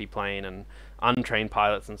crappy plane, and untrained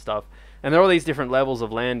pilots and stuff. And there are all these different levels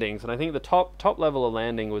of landings, and I think the top level of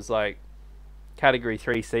landing was like category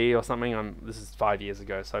 3C or something. This is 5 years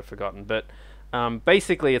ago, so I've forgotten. But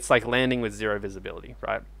basically, it's like landing with zero visibility,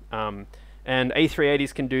 right? And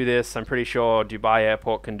A380s can do this. I'm pretty sure Dubai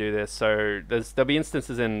Airport can do this. So there'll be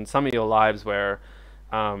instances in some of your lives where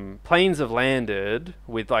planes have landed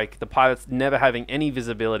with like the pilots never having any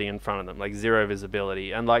visibility in front of them, like zero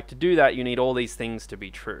visibility. And like to do that, you need all these things to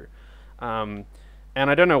be true. And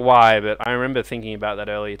I don't know why, but I remember thinking about that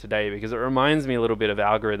earlier today because it reminds me a little bit of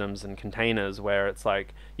algorithms and containers, where it's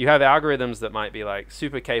like you have algorithms that might be like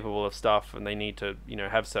super capable of stuff and they need to, you know,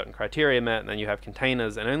 have certain criteria met, and then you have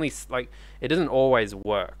containers and only like it doesn't always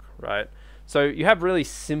work, right? So you have really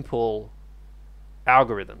simple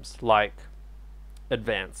algorithms like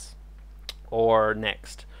advance or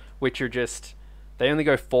next, which are they only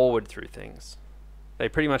go forward through things. They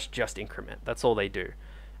pretty much just increment. That's all they do.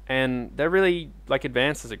 And they're really, like,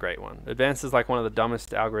 advanced is a great one. Advanced is like one of the dumbest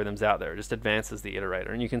algorithms out there. It just advances the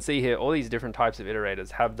iterator. And you can see here all these different types of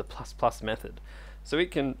iterators have the plus plus method. So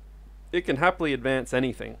it can happily advance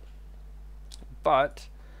anything. But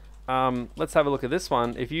let's have a look at this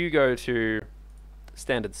one. If you go to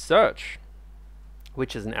standard search,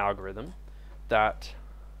 which is an algorithm that,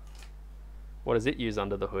 what does it use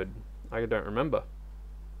under the hood? I don't remember.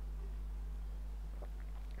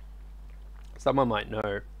 Someone might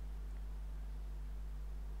know.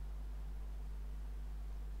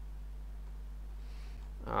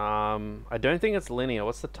 I don't think it's linear.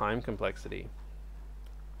 What's the time complexity?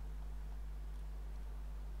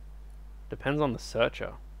 Depends on the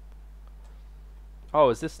searcher. Oh,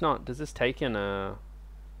 is this not, does this take in a,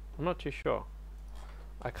 I'm not too sure.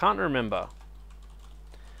 I can't remember.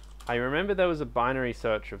 I remember there was a binary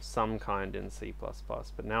search of some kind in C++,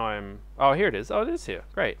 but now I'm, oh, here it is. Oh, it is here.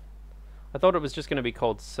 Great. I thought it was just going to be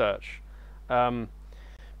called search. But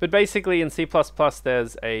basically in C++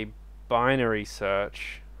 there's a binary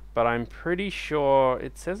search, but I'm pretty sure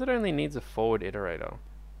it says it only needs a forward iterator.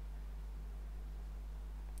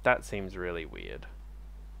 That seems really weird.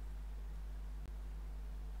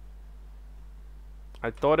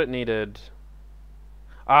 I thought it needed...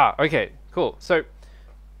 Ah, okay, cool. So,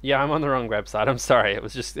 yeah, I'm on the wrong website. I'm sorry. It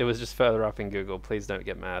was just further up in Google. Please don't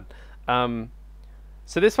get mad.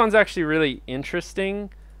 So this one's actually really interesting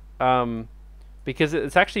because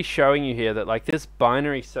it's actually showing you here that, like, this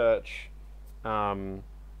binary search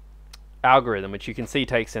algorithm, which you can see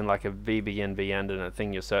takes in like a v-begin, v-end, and a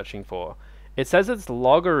thing you're searching for. It says it's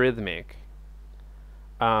logarithmic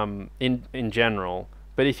in general,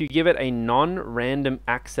 but if you give it a non-random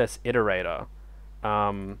access iterator,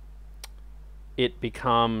 it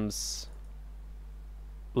becomes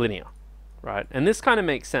linear, right? And this kind of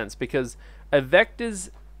makes sense because a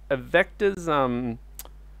vector's iterator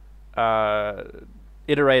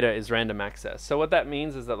is random access. So what that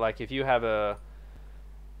means is that, like, if you have a,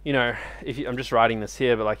 you know, I'm just writing this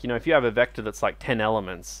here, but, like, you know, if you have a vector that's like 10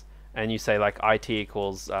 elements, and you say like it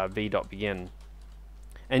equals v.begin,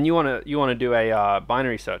 and you want to do a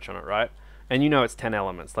binary search on it, right? And you know it's 10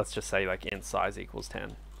 elements. Let's just say like int size equals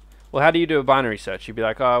 10. Well, how do you do a binary search? You'd be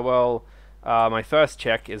like, oh well, my first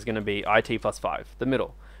check is going to be it plus 5, the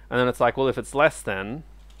middle, and then it's like, well, if it's less than,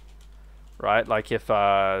 right? Like if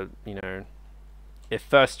you know, if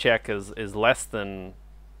first check is less than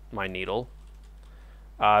my needle,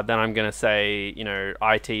 then I'm going to say, you know,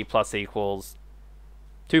 it plus equals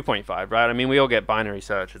 2.5, right? I mean, we all get binary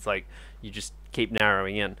search. It's like you just keep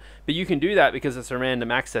narrowing in. But you can do that because it's a random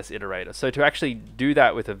access iterator. So to actually do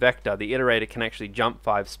that with a vector, the iterator can actually jump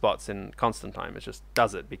 5 spots in constant time. It just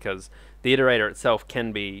does it because the iterator itself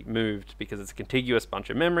can be moved because it's a contiguous bunch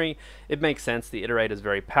of memory. It makes sense. The iterator is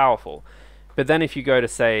very powerful. But then if you go to,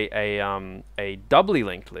 say, a doubly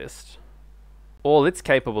linked list, all it's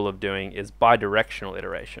capable of doing is bidirectional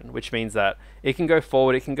iteration, which means that it can go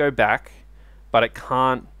forward, it can go back, but it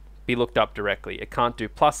can't be looked up directly. It can't do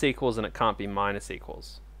plus equals and it can't be minus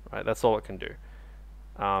equals, right? That's all it can do.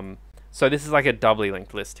 So this is like a doubly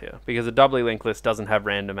linked list here, because a doubly linked list doesn't have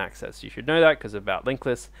random access. You should know that because of about linked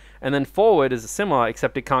lists. And then forward is similar,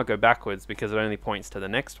 except it can't go backwards because it only points to the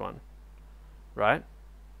next one, right?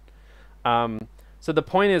 So the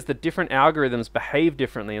point is that different algorithms behave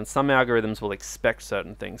differently, and some algorithms will expect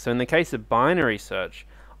certain things. So in the case of binary search,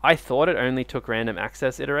 I thought it only took random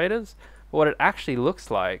access iterators, but what it actually looks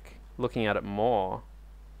like, looking at it more,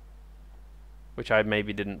 which I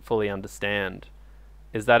maybe didn't fully understand,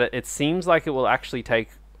 is that it seems like it will actually take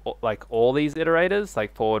like all these iterators,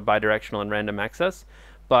 like forward, bidirectional, and random access,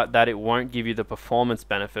 but that it won't give you the performance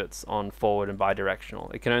benefits on forward and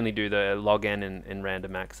bidirectional. It can only do the log n in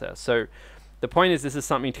random access. So the point is, this is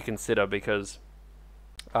something to consider because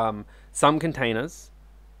some containers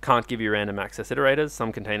can't give you random access iterators,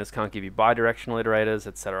 some containers can't give you bidirectional iterators,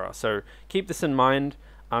 etc. So keep this in mind.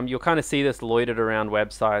 You'll kind of see this loitered around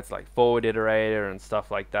websites like forward iterator and stuff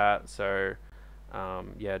like that. So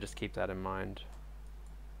yeah, just keep that in mind.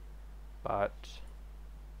 But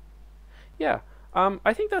yeah,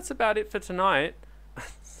 I think that's about it for tonight.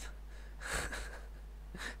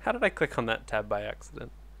 How did I click on that tab by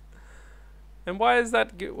accident? And why is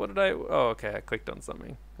that? What did I? Oh, okay, I clicked on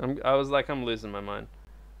something. I was like, I'm losing my mind.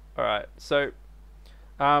 All right, so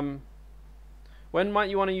when might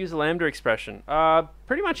you want to use a lambda expression?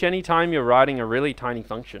 Pretty much any time you're writing a really tiny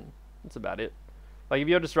function. That's about it. Like if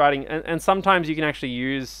you're just writing, and sometimes you can actually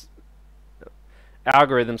use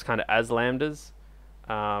algorithms kind of as lambdas.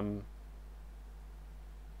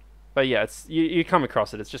 But yeah, it's you come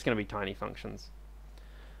across it. It's just going to be tiny functions.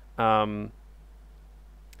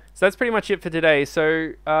 So that's pretty much it for today.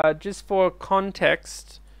 So just for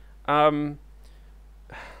context,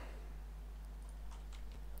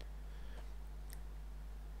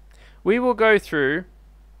 we will go through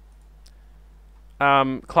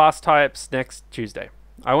class types next Tuesday.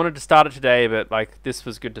 I wanted to start it today, but like this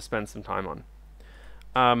was good to spend some time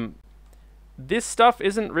on. This stuff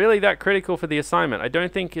isn't really that critical for the assignment. I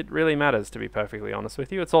don't think it really matters, to be perfectly honest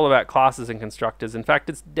with you. It's all about classes and constructors. In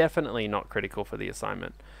fact, it's definitely not critical for the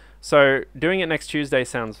assignment. So doing it next Tuesday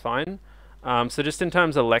sounds fine. So just in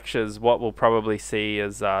terms of lectures, what we'll probably see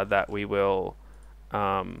is that we will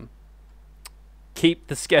keep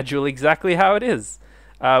the schedule exactly how it is,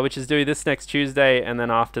 which is do this next Tuesday, and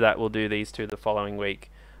then after that we'll do these two the following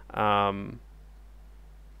week,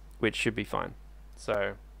 which should be fine.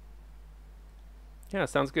 So yeah,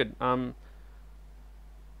 sounds good.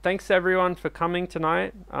 Thanks everyone for coming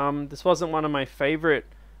tonight. This wasn't one of my favorite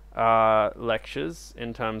lectures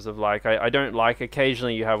in terms of like, I don't like,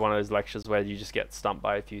 occasionally you have one of those lectures where you just get stumped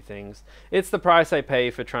by a few things. It's the price I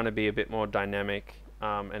pay for trying to be a bit more dynamic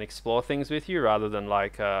and explore things with you, rather than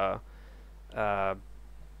like, you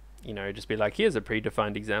know, just be like, here's a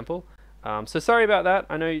predefined example. So sorry about that.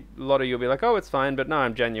 I know a lot of you will be like, oh, it's fine, but no,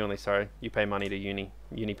 I'm genuinely sorry. You pay money to uni.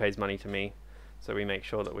 Uni pays money to me. So we make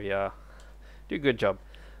sure that we do a good job.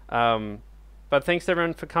 But thanks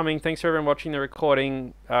everyone for coming. Thanks for everyone watching the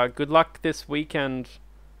recording. Good luck this weekend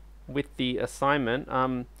with the assignment.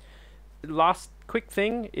 Last quick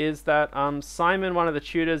thing is that Simon, one of the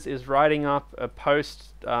tutors, is writing up a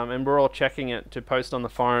post, and we're all checking it to post on the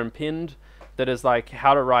forum pinned, that is like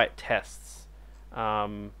how to write tests.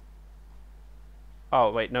 Oh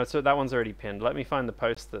wait, no, so that one's already pinned. Let me find the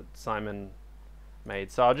post that Simon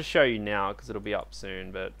made. So I'll just show you now because it'll be up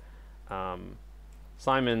soon, but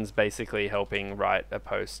Simon's basically helping write a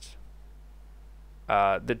post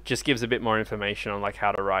that just gives a bit more information on like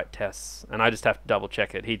how to write tests, and I just have to double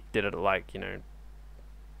check it. He did it like, you know,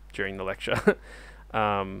 during the lecture.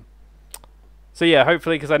 So yeah,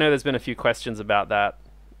 hopefully, because I know there's been a few questions about that,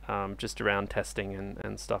 just around testing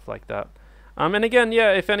and stuff like that. And again,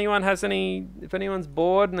 yeah, if anyone's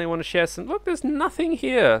bored and they want to share some, look, there's nothing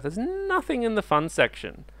here. There's nothing in the fun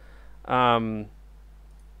section. That's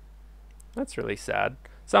really sad.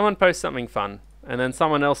 Someone post something fun, and then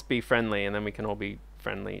someone else be friendly, and then we can all be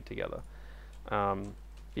friendly together.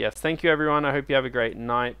 Yes, thank you everyone. I hope you have a great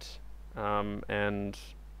night, and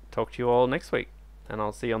talk to you all next week. And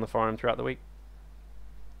I'll see you on the forum throughout the week.